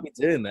 I can't be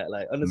doing that.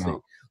 Like, honestly.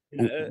 No.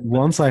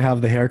 Once I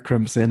have the hair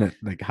crimps in at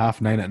like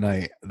 9:30 at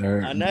night,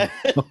 I know.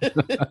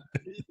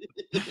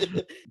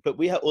 But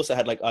we also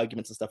had like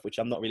arguments and stuff, which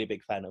I'm not really a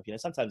big fan of.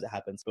 Sometimes it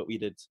happens, but we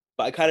did.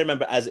 But I kind of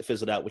remember as it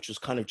fizzled out, which was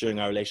kind of during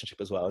our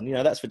relationship as well. And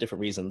that's for different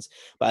reasons.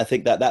 But I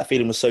think that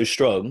feeling was so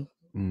strong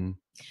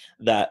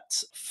that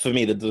for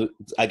me,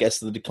 I guess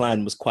the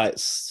decline was quite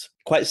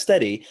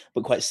steady,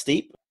 but quite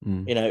steep.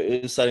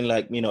 It was something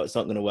like, it's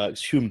not going to work.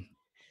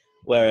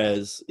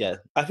 Whereas, yeah,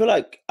 I feel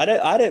like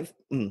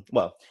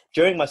well,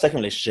 during my second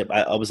relationship,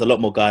 I was a lot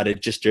more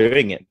guarded just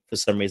during it for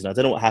some reason. I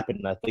don't know what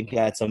happened. I think it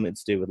had something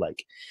to do with,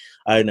 like,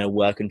 I don't know,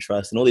 work and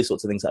trust and all these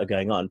sorts of things that are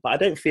going on. But I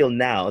don't feel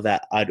now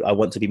that I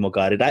want to be more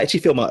guarded. I actually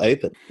feel more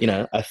open.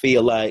 I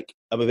feel like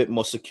I'm a bit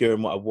more secure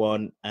in what I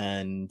want,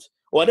 and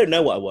I don't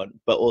know what I want,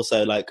 but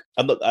also, like,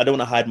 I don't want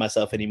to hide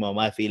myself anymore,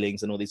 my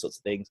feelings and all these sorts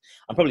of things.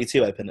 I'm probably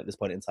too open at this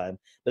point in time,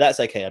 but that's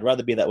okay. I'd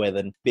rather be that way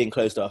than being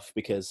closed off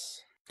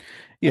because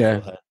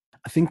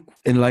I think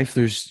in life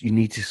you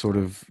need to sort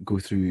of go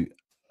through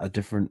a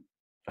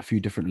few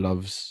different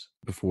loves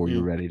before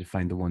you're ready to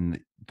find the one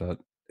that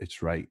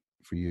it's right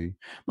for you.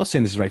 I'm not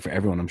saying this is right for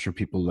everyone. I'm sure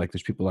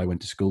there's people I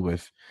went to school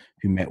with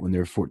who met when they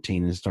were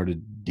 14 and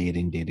started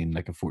dating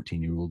like a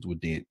 14-year-old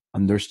would date,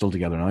 and they're still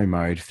together now,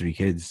 married, 3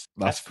 kids.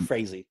 That's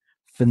crazy.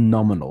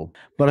 Phenomenal.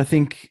 But I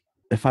think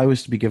if I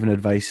was to be given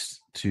advice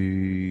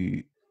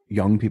to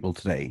young people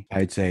today,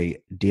 I'd say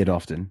date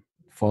often,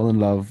 fall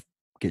in love,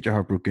 get your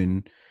heart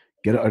broken,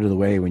 get it out of the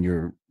way when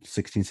you're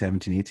 16,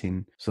 17,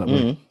 18. So that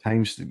when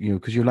times,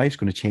 because your life's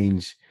going to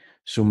change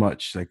so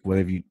much, like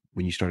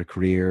when you start a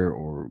career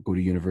or go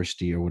to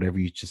university or whatever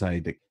you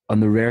decide, like, on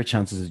the rare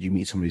chances that you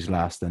meet somebody's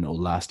last, then it'll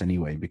last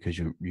anyway because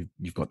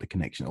you've got the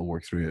connection, it'll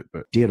work through it.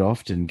 But date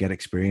often, get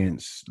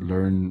experience,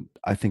 learn.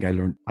 I've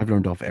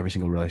learned off every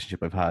single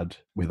relationship I've had,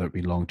 whether it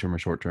be long-term or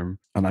short-term.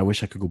 And I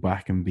wish I could go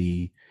back and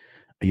be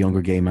a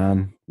younger gay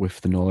man with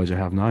the knowledge I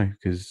have now,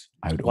 because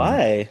I'd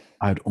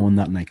own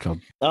that nightclub.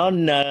 Oh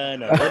no,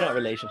 we're not a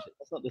relationship.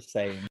 That's not the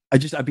same.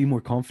 I'd be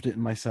more confident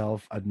in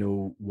myself. I'd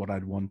know what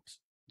I'd want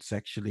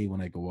sexually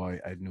when I go out.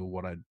 I'd know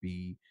what I'd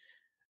be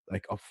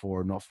like up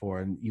for, not for.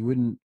 And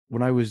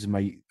when I was in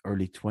my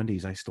early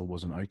 20s, I still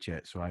wasn't out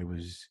yet. So I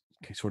was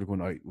sort of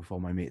going out with all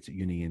my mates at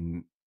uni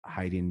and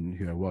hiding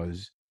who I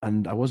was.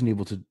 And I wasn't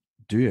able to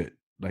do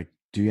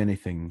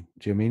anything.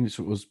 Do you know what I mean?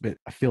 So it was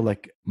I feel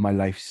like my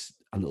life's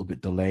a little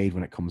bit delayed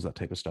when it comes to that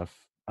type of stuff.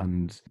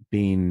 And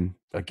being,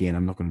 again,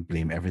 I'm not going to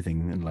blame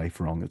everything in life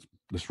wrong.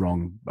 It's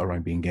wrong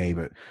around being gay,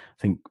 but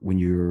I think when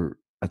you're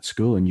at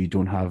school and you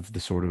don't have the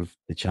sort of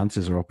the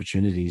chances or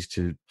opportunities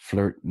to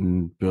flirt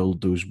and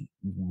build those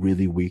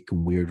really weak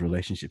and weird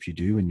relationships you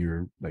do when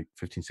you're like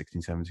 15,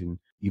 16, 17,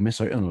 you miss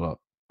out on a lot.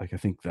 Like, I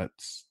think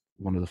that's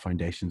one of the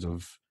foundations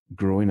of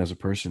growing as a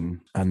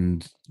person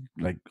and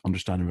like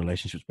understanding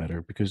relationships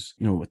better, because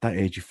you know at that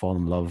age you fall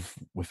in love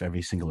with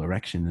every single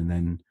erection, and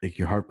then like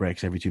your heart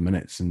breaks every 2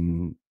 minutes,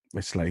 and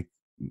it's like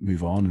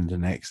move on and the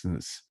next. And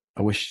it's,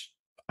 I wish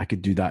I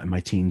could do that in my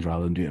teens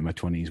rather than do it in my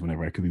 20s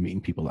whenever I could be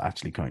meeting people that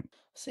actually count.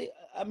 See,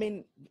 I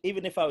mean,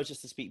 even if I was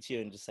just to speak to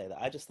you and just say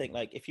that, I just think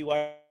like if you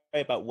worry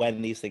about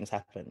when these things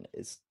happen,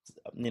 it's,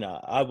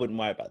 I wouldn't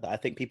worry about that. I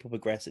think people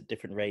progress at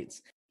different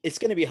rates. It's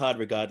going to be hard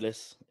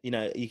regardless. You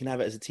can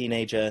have it as a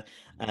teenager,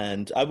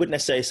 and I wouldn't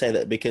necessarily say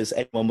that because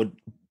anyone would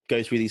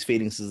go through these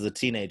feelings as a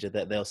teenager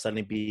that they'll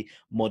suddenly be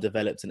more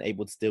developed and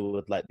able to deal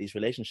with like these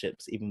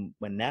relationships even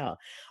when now.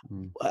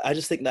 I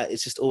just think that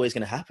it's just always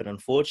going to happen,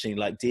 unfortunately.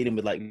 Like dealing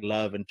with like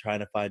love and trying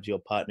to find your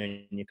partner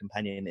and your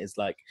companion is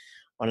like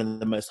one of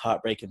the most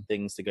heartbreaking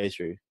things to go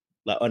through.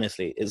 Like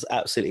honestly, it's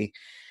absolutely,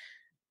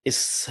 it's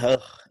so,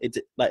 it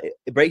like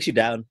it breaks you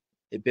down,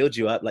 it builds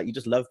you up. Like you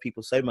just love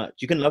people so much,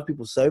 you can love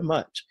people so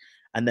much,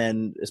 and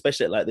then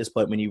especially at like this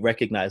point when you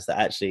recognize that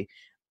actually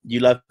you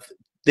love,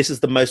 this is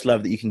the most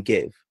love that you can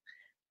give,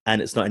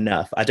 and it's not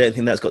enough. I don't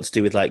think that's got to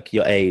do with like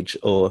your age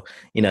or,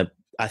 you know,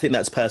 I think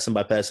that's person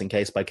by person,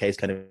 case by case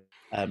kind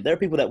of. There are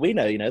people that we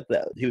know,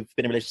 who've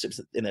been in relationships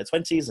in their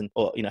 20s and,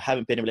 or,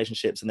 haven't been in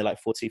relationships and they're like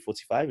 40,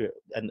 45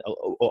 and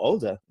or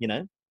older,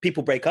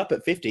 People break up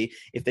at 50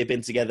 if they've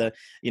been together,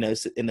 in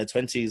their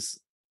 20s.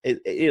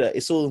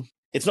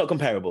 It's not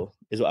comparable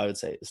is what I would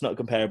say. It's not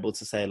comparable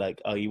to say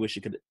like, oh, you wish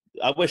you could,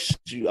 I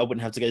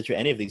wouldn't have to go through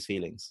any of these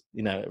feelings,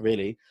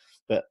 really.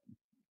 But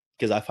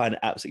because I find it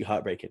absolutely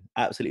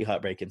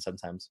heartbreaking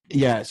sometimes.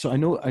 Yeah, so I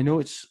know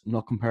it's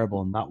not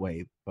comparable in that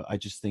way, but I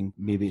just think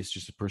maybe it's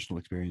just a personal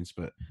experience,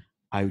 but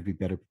I would be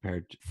better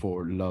prepared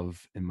for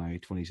love in my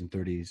 20s and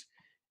 30s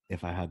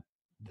if I had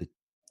the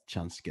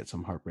chance to get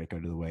some heartbreak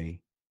out of the way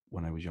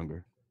when I was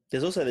younger.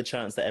 There's also the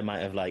chance that it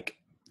might have like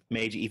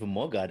made you even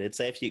more guarded.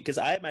 Say if you, because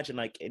I imagine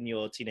like in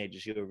your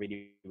teenagers you were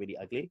really really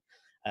ugly,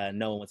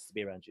 no one wants to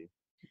be around you,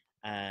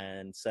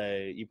 and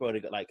so you probably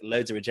got like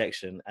loads of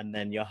rejection, and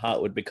then your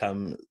heart would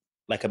become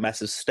like a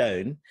massive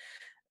stone,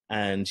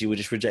 and you would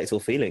just reject all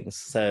feelings.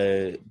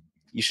 So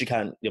you should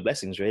count your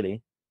blessings,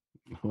 really.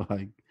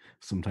 I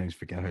sometimes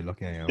forget how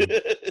lucky I am.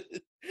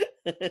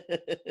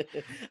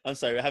 I'm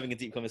sorry, we're having a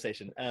deep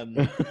conversation.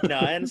 No,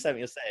 I understand what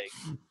you're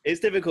saying. It's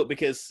difficult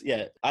because,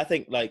 yeah, I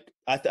think like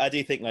I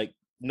do think like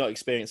not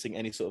experiencing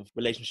any sort of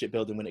relationship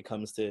building when it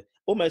comes to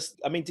almost.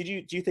 I mean, do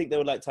you think there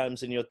were like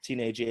times in your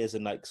teenage years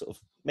and like sort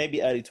of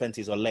maybe early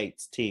 20s or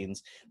late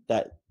teens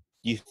that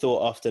you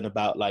thought often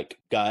about like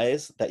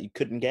guys that you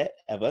couldn't get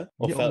ever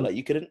or Yeah, felt like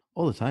you couldn't?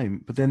 all the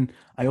time. But then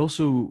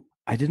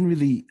I didn't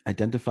really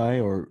identify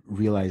or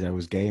realize I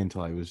was gay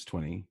until I was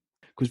 20.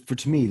 Because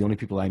to me, the only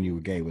people I knew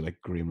were gay were like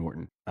Graham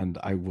Norton, and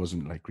I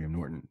wasn't like Graham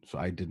Norton, so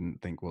I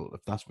didn't think, well,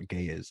 if that's what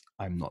gay is,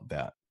 I'm not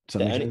that. Does that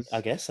The make only, I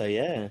sense? guess so,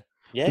 yeah,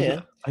 yeah, Because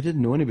yeah. I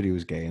didn't know anybody who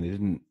was gay, and I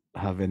didn't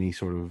have any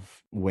sort of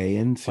way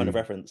Point of into,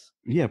 reference.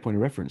 yeah, point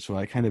of reference. So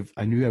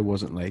I knew I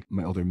wasn't like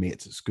my other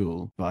mates at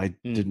school, but I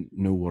Mm, didn't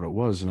know what it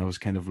was, and I was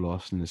kind of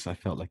lost in this. I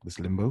felt like this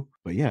limbo.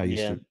 But yeah, I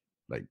used yeah. to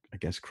like, I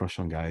guess, crush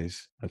on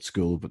guys at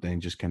school, but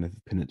then just kind of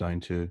pin it down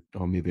to,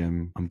 oh, maybe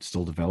I'm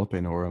still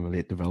developing, or I'm a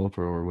late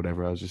developer, or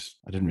whatever. I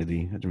didn't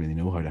really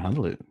know how to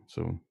handle it.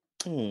 So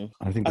Mm.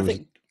 I think I there was.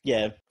 think,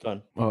 yeah, go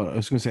on. Oh, I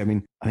was going to say, I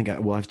mean, I think,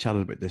 well, I've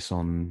chatted about this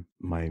on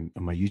my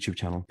YouTube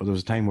channel, but there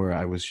was a time where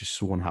I was just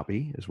so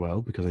unhappy as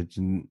well because I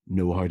didn't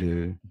know how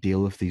to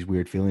deal with these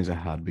weird feelings I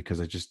had,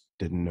 because I just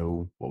didn't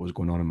know what was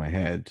going on in my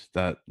head,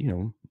 that,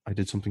 I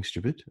did something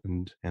stupid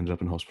and ended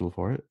up in hospital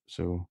for it.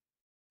 So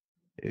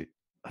it,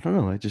 I don't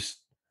know. I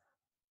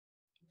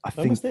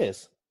When was think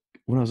this?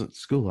 when I was at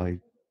school, I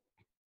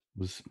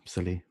was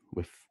silly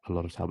with a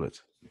lot of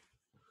tablets.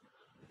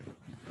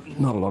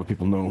 Not a lot of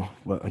people know,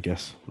 but I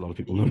guess a lot of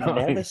people know You now.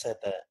 never said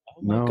that.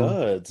 Oh my No,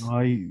 God. no,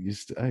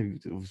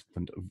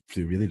 went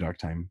through a really dark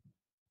time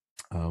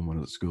when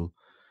I was at school,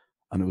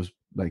 and it was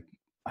like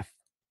I,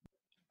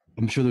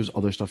 I'm sure there's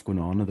other stuff going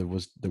on, and there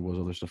was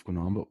other stuff going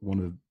on, but one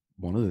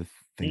of the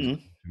things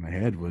Mm. in my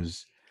head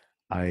was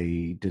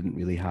I didn't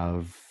really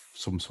have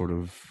some sort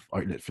of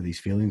outlet for these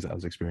feelings that I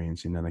was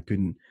experiencing, and I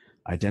couldn't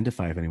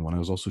identify with anyone. I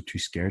was also too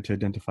scared to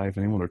identify with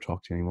anyone or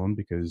talk to anyone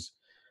because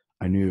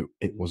I knew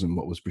it wasn't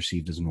what was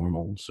perceived as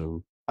normal.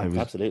 So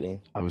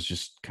Absolutely. I was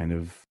just kind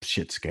of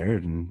shit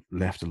scared and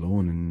left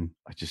alone, and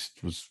I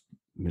just was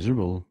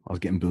miserable. I was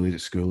getting bullied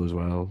at school as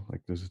well.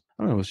 Like I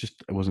don't know,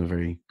 it wasn't a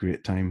very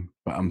great time.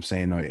 But I'm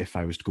saying now, if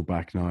I was to go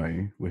back now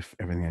with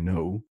everything I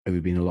know, it would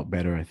have been a lot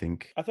better, I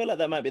think. I feel like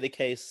that might be the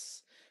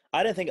case.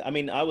 I don't think, I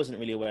mean, I wasn't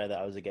really aware that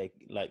I was a gay,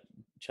 like,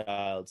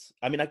 child.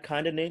 I mean, I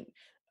kind of knew,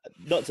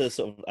 not to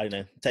sort of, I don't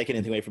know, take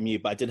anything away from you,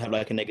 but I did have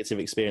like a negative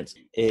experience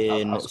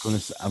I was going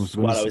to I was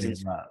going to while I say was in,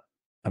 that.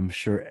 I'm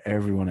sure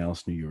everyone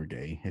else knew you were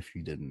gay if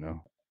you didn't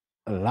know.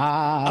 I'm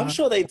La.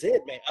 sure they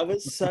did, mate. I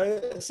was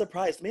so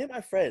surprised. Me and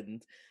my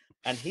friend,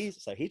 and he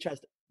tries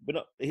to, but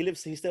not.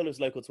 He still lives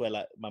local to where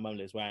like my mum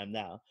lives, where I am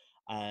now.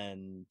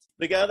 And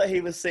the girl that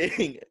he was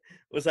seeing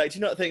was like, Do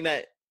you not think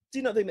that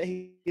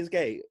he is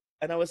gay?"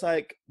 And I was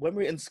like, when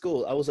we were in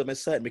school, I was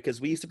almost certain because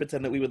we used to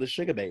pretend that we were the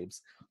sugar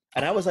babes.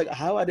 And I was like,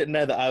 how I didn't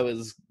know that I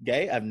was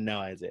gay, I have no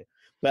idea.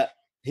 But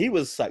he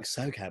was like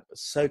so camp,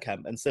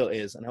 and still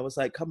is. And I was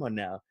like, come on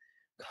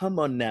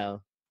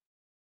now.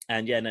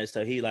 And yeah, no,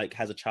 so he like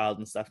has a child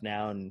and stuff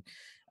now. And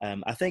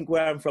I think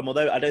where I'm from,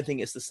 although I don't think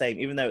it's the same,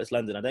 even though it's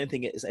London, I don't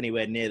think it's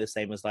anywhere near the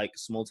same as like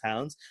small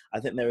towns. I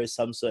think there is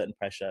some certain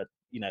pressure,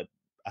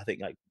 I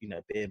think like,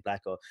 being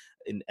black or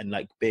and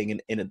like being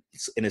in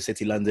a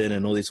city, London,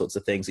 and all these sorts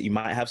of things, that you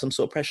might have some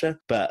sort of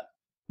pressure. But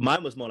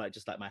mine was more like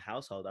just like my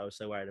household. I was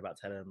so worried about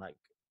telling them, like,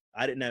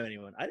 I didn't know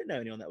anyone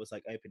that was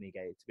like openly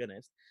gay, to be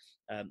honest.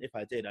 If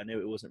I did, I knew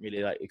it wasn't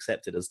really like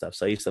accepted and stuff.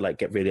 So I used to like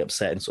get really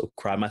upset and sort of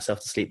cry myself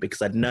to sleep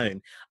because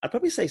I'd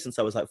probably say since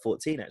I was like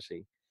 14,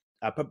 actually.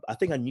 I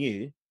think I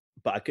knew,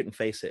 but I couldn't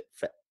face it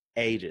for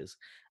ages.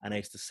 And I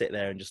used to sit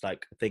there and just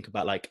like think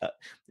about like,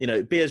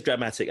 be as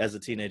dramatic as a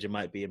teenager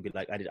might be and be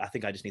like, I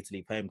think I just need to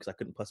leave home because I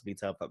couldn't possibly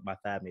tell my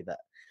family that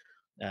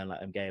like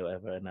I'm gay or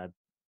whatever. And I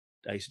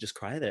used to just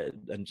cry there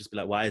and just be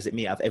like, why is it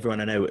me?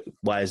 Everyone I know,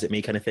 why is it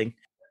me, kind of thing.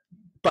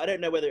 But I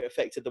don't know whether it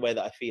affected the way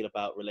that I feel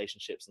about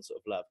relationships and sort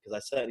of love, because I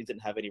certainly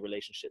didn't have any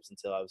relationships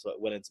until I was like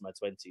well into my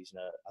 20s.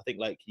 I think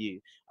like you,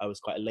 I was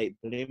quite a late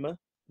bloomer.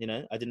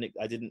 I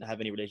didn't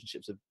have any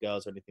relationships with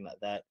girls or anything like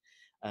that.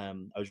 I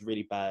was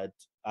really bad.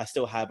 I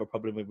still have a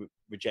problem with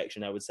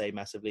rejection, I would say,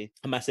 massively.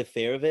 A massive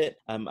fear of it.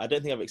 I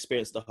don't think I've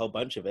experienced a whole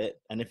bunch of it.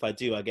 And if I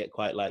do, I get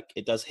quite like,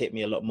 it does hit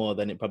me a lot more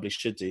than it probably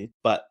should do.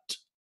 But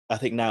I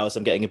think now as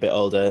I'm getting a bit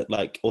older,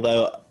 like,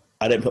 although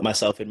I don't put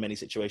myself in many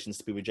situations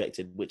to be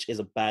rejected, which is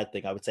a bad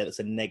thing. I would say that's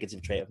a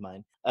negative trait of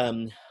mine.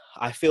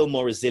 I feel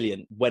more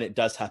resilient when it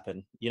does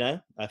happen.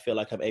 I feel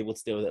like I'm able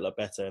to deal with it a lot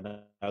better. And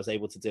I was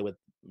able to deal with,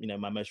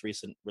 my most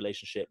recent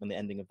relationship and the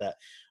ending of that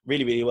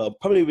really, really well.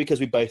 Probably because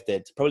we both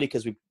did. Probably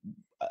because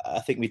I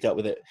think we dealt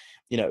with it,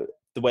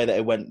 the way that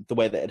it went, the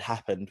way that it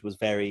happened was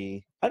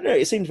very, I don't know,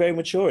 it seemed very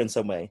mature in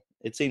some way.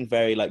 It seemed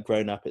very like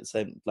grown up. It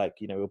seemed like,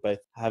 we were both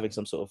having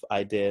some sort of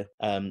idea.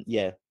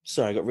 Yeah.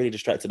 Sorry, I got really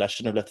distracted. I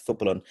shouldn't have left the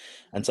football on.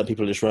 And some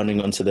people are just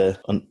running onto the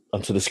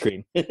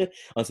screen,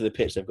 onto the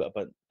pitch. They've got a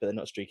bunch, but they're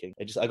not streaking.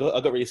 I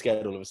got really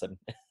scared all of a sudden.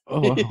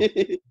 Oh, wow.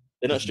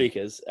 They're not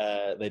streakers.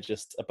 They're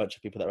just a bunch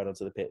of people that run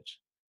onto the pitch.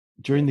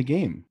 During the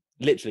game?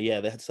 Literally,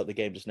 yeah. They had to stop the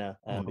game just now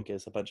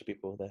because a bunch of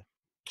people were there.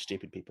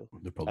 Stupid people.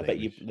 They're probably I bet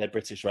English. they're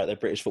British, right? They're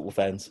British football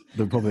fans.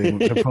 They're probably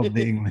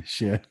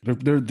English. Yeah,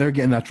 they're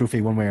getting that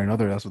trophy one way or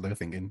another. That's what they're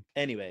thinking.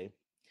 Anyway,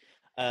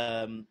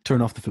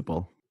 turn off the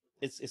football.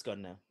 It's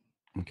gone now.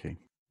 Okay.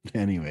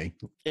 Anyway,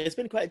 it's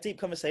been quite a deep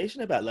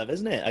conversation about love,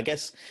 isn't it? I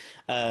guess.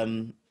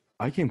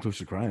 I came close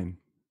to crying.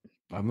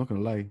 I'm not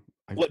gonna lie.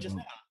 What just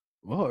now?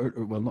 Well,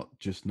 not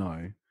just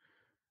now.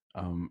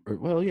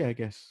 Well, yeah, I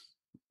guess.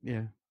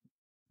 Yeah.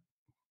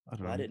 I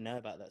don't know. I didn't know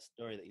about that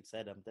story that you'd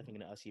said. I'm definitely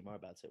going to ask you more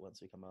about it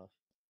once we come off.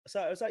 So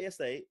I was out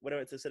yesterday when I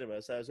went to the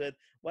cinema. So I was with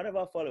one of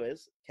our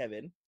followers,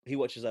 Kevin. He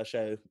watches our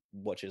show.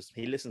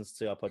 He listens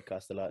to our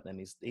podcast a lot,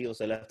 and he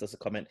also left us a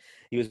comment.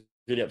 He was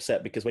really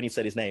upset because when you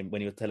said his name,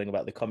 when you were telling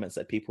about the comments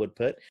that people would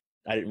put,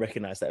 I didn't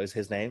recognize that was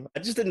his name. I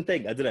just didn't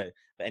think. I don't know.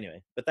 But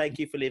anyway, thank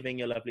you for leaving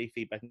your lovely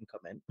feedback and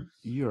comment.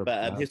 He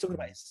was talking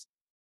about his.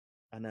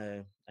 I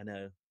know.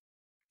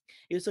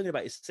 He was talking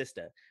about his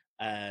sister,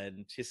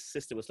 and his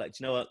sister was like,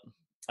 "Do you know what?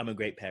 I'm a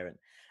great parent."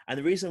 And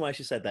the reason why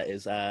she said that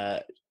is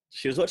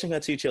she was watching her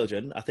two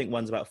children. I think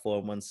one's about 4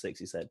 and one's 6,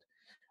 he said.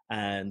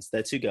 And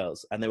they're two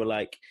girls. And they were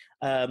like,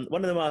 one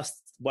of them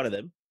asked one of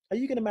them, "Are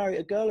you going to marry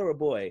a girl or a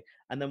boy?"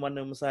 And then one of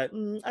them was like,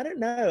 "I don't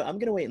know. I'm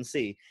going to wait and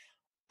see."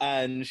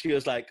 And she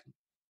was like,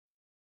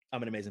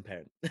 "I'm an amazing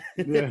parent."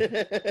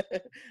 Yeah.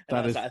 And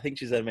I was like, "I think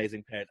she's an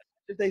amazing parent."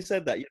 If they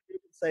said that,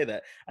 people say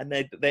that, and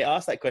they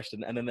ask that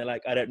question, and then they're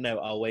like, "I don't know,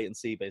 I'll wait and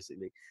see,"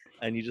 basically.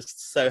 And you're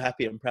just so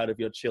happy and proud of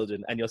your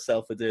children and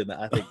yourself for doing that.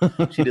 I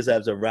think she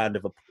deserves a round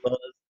of applause.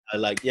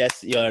 Like,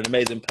 yes, you're an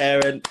amazing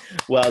parent.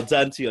 Well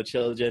done to your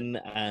children,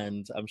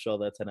 and I'm sure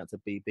they'll turn out to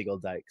be big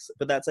old dykes.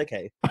 But that's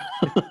okay.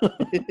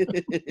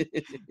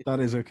 That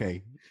is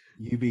okay.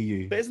 You be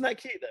you. But isn't that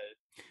cute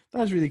though?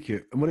 That's really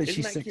cute. And what is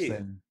she, Isn't that 6 cute?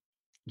 then?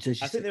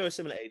 I think they were a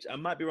similar age. I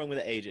might be wrong with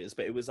the ages,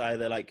 but it was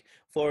either like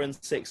 4 and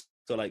 6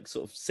 or like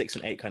sort of 6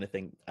 and 8 kind of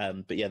thing.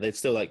 But yeah, they're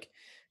still like,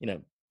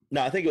 no,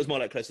 I think it was more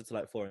like closer to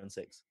like 4 and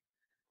 6.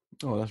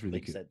 Oh, that's really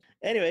cute. Said.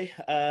 Anyway,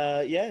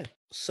 yeah.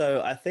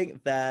 So I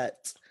think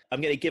that I'm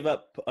going to give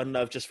up on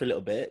love just for a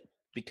little bit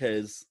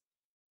because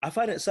I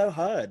find it so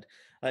hard.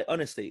 Like,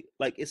 honestly,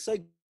 like it's so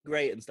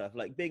great and stuff.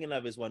 Like being in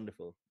love is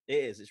wonderful.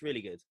 It is. It's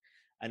really good.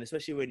 And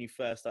especially when you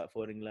first start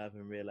falling in love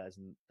and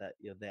realizing that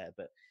you're there.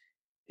 But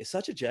it's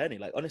such a journey.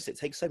 Like, honestly, it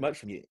takes so much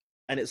from you.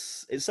 And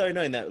it's so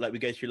annoying that like we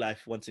go through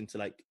life wanting to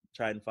like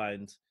try and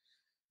find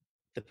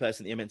the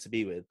person that you're meant to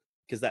be with,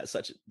 because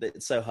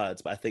it's so hard.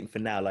 But I think for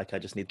now, like I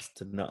just need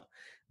to not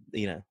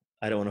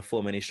I don't want to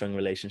form any strong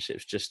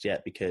relationships just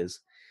yet because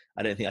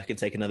I don't think I can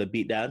take another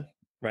beat down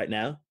right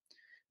now.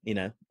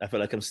 I feel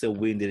like I'm still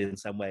wounded in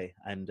some way.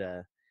 And,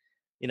 I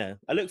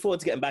look forward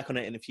to getting back on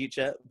it in the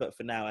future. But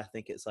for now, I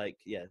think it's like,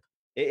 it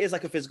is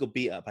like a physical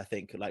beat up, I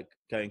think, like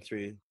going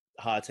through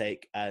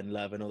heartache and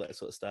love and all that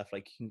sort of stuff.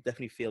 Like you can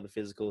definitely feel the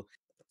physical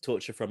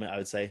torture from it, I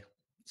would say.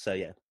 So,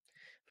 yeah,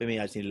 for me,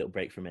 I just need a little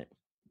break from it.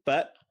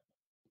 But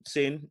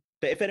soon.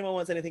 But if anyone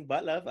wants anything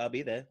but love, I'll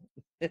be there.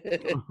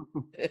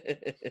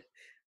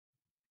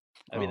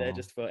 I'll be there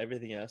just for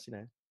everything else,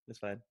 It's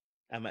fine.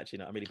 I'm actually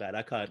not. I'm really bad.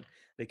 I can't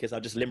because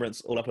I'll just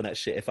limerence all up on that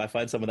shit. If I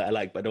find someone that I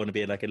like but don't want to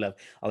be in love,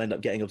 I'll end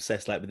up getting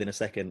obsessed like within a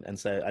second. And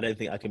so I don't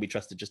think I can be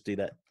trusted just do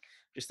that.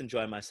 Just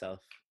enjoy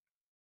myself.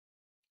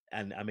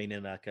 And I mean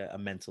in like a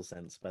mental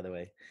sense, by the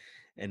way,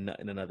 and not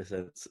in another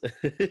sense.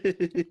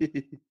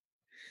 In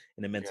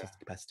a mental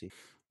capacity.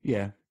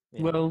 Yeah.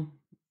 Well,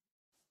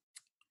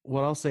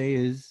 what I'll say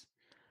is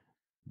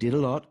date a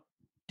lot,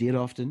 date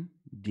often,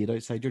 date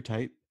outside your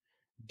type,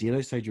 date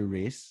outside your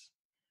race.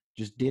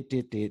 Just date,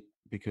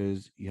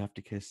 because you have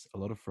to kiss a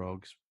lot of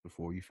frogs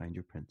before you find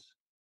your prince.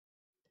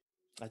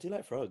 I do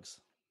like frogs.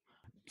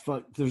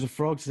 There's a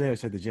frog today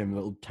outside the gym, a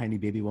little tiny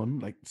baby one,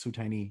 like so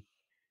tiny,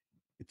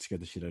 it scared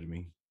the shit out of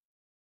me.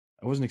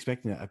 I wasn't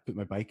expecting it. I put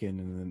my bike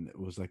in, and then it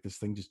was like this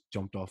thing just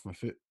jumped off my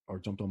foot or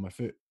jumped on my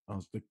foot. I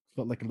was like,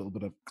 felt like a little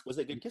bit of. Was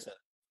it a good kisser?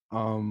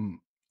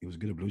 It was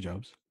good at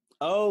blowjobs.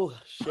 Oh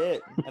shit!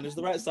 And it's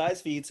the right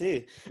size for you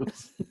too.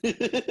 Just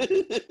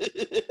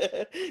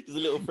a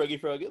little froggy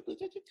frog. You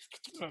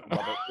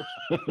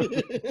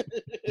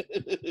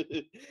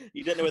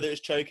don't know whether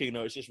it's choking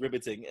or it's just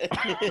riveting.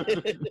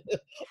 I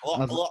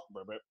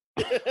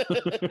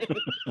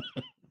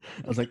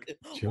was like,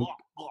 choke.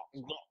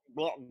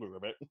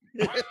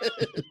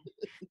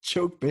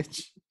 Choke,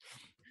 bitch.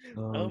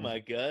 Oh my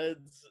god.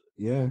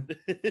 Yeah.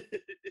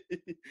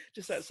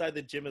 Just outside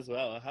the gym as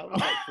well. How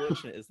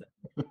fortunate is that?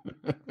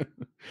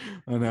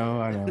 I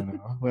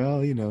know.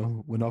 Well,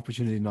 when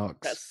opportunity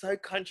knocks. That's so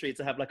country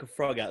to have like a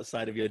frog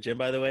outside of your gym,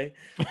 by the way.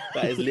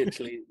 That is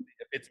literally the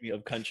epitome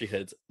of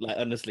countryhood. Like,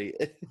 honestly.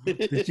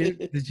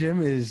 The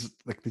gym is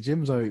like, the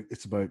gym's out,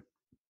 it's about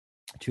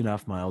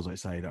 2.5 miles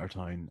outside our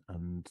town,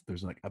 and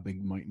there's like a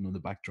big mountain on the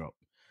backdrop,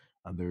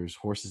 and there's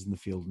horses in the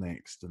field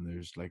next, and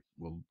there's like,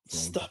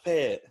 stop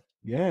it.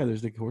 Yeah,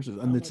 there's like horses,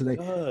 and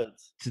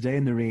today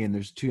in the rain,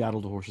 there's 2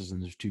 adult horses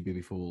and there's 2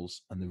 baby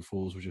foals, and the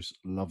foals were just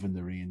loving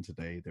the rain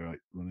today. They're out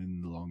running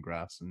in the long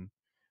grass, and it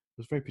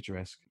was very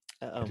picturesque.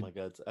 Oh my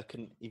god, I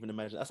couldn't even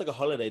imagine. That's like a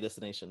holiday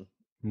destination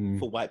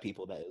for white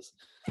people. That is.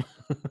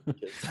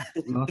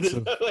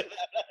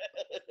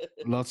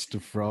 lots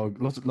of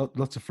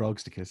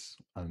frogs to kiss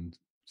and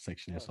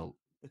sexually assault.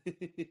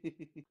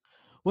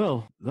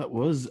 Well, that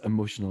was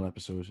emotional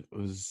episode. It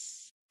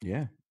was,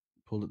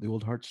 pulled at the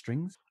old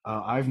heartstrings.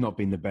 I've not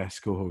been the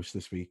best co-host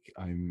this week.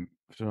 I'm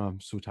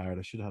so tired.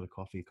 I should have had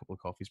a couple of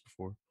coffees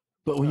before.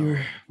 But when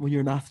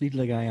you're an athlete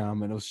like I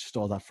am, and it was just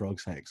all that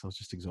frog sex, I was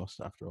just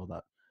exhausted after all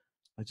that.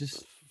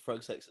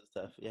 Frog sex and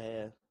stuff.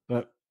 Yeah.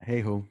 But hey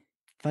ho,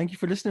 thank you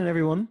for listening,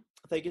 everyone.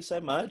 Thank you so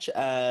much,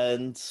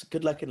 and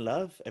good luck in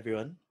love,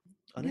 everyone.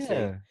 Honestly.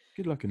 Yeah,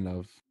 good luck in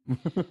love.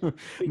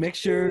 Make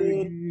sure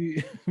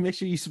you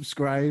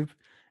subscribe,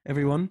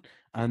 everyone,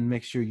 and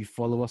make sure you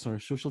follow us on our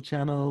social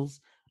channels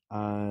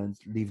and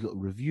leave little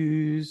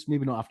reviews.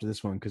 Maybe not after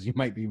this one, because you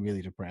might be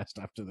really depressed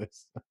after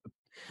this.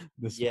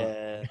 Let's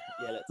know.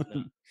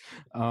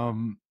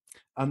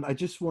 And I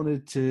just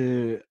wanted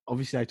to,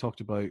 obviously I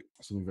talked about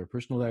something very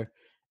personal there.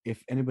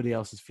 If anybody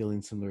else is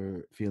feeling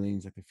similar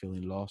feelings, like they're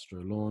feeling lost or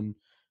alone,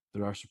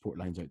 there are support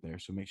lines out there,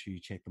 so make sure you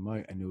check them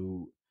out. I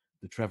know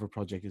the Trevor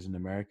Project is an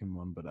American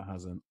one, but it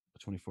has a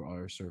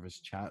 24-hour service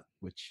chat,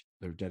 which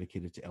they're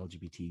dedicated to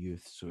LGBT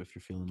youth. So if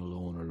you're feeling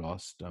alone or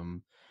lost,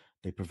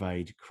 they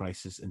provide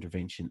crisis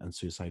intervention and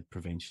suicide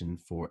prevention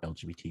for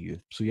LGBT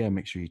youth. So yeah,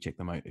 make sure you check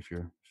them out if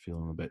you're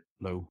feeling a bit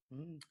low.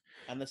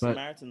 And the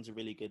Samaritans are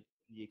really good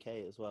in the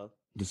UK as well.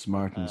 The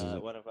Samaritans is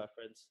one of our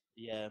friends.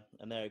 Yeah,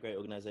 and they're a great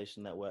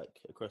organization that work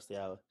across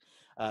the hour.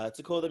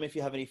 To call them if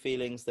you have any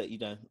feelings that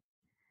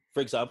for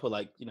example,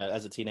 like,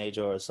 as a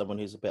teenager or as someone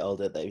who's a bit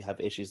older, that you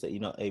have issues that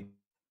you're not able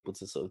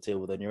to sort of deal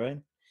with on your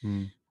own.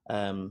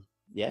 They're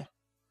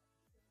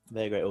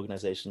a great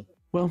organization.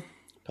 Well,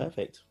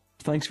 perfect.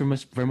 Thanks very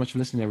much for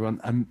listening, everyone.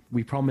 And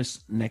we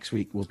promise next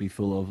week will be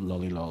full of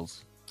lolly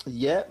lols.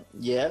 Yeah.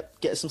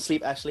 Get some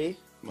sleep, Ashley.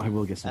 I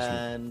will get some sleep.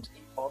 And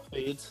eat more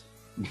food.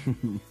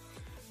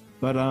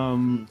 But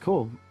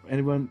cool.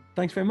 Anyone,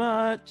 thanks very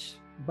much.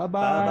 Bye-bye.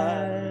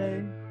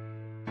 Bye-bye.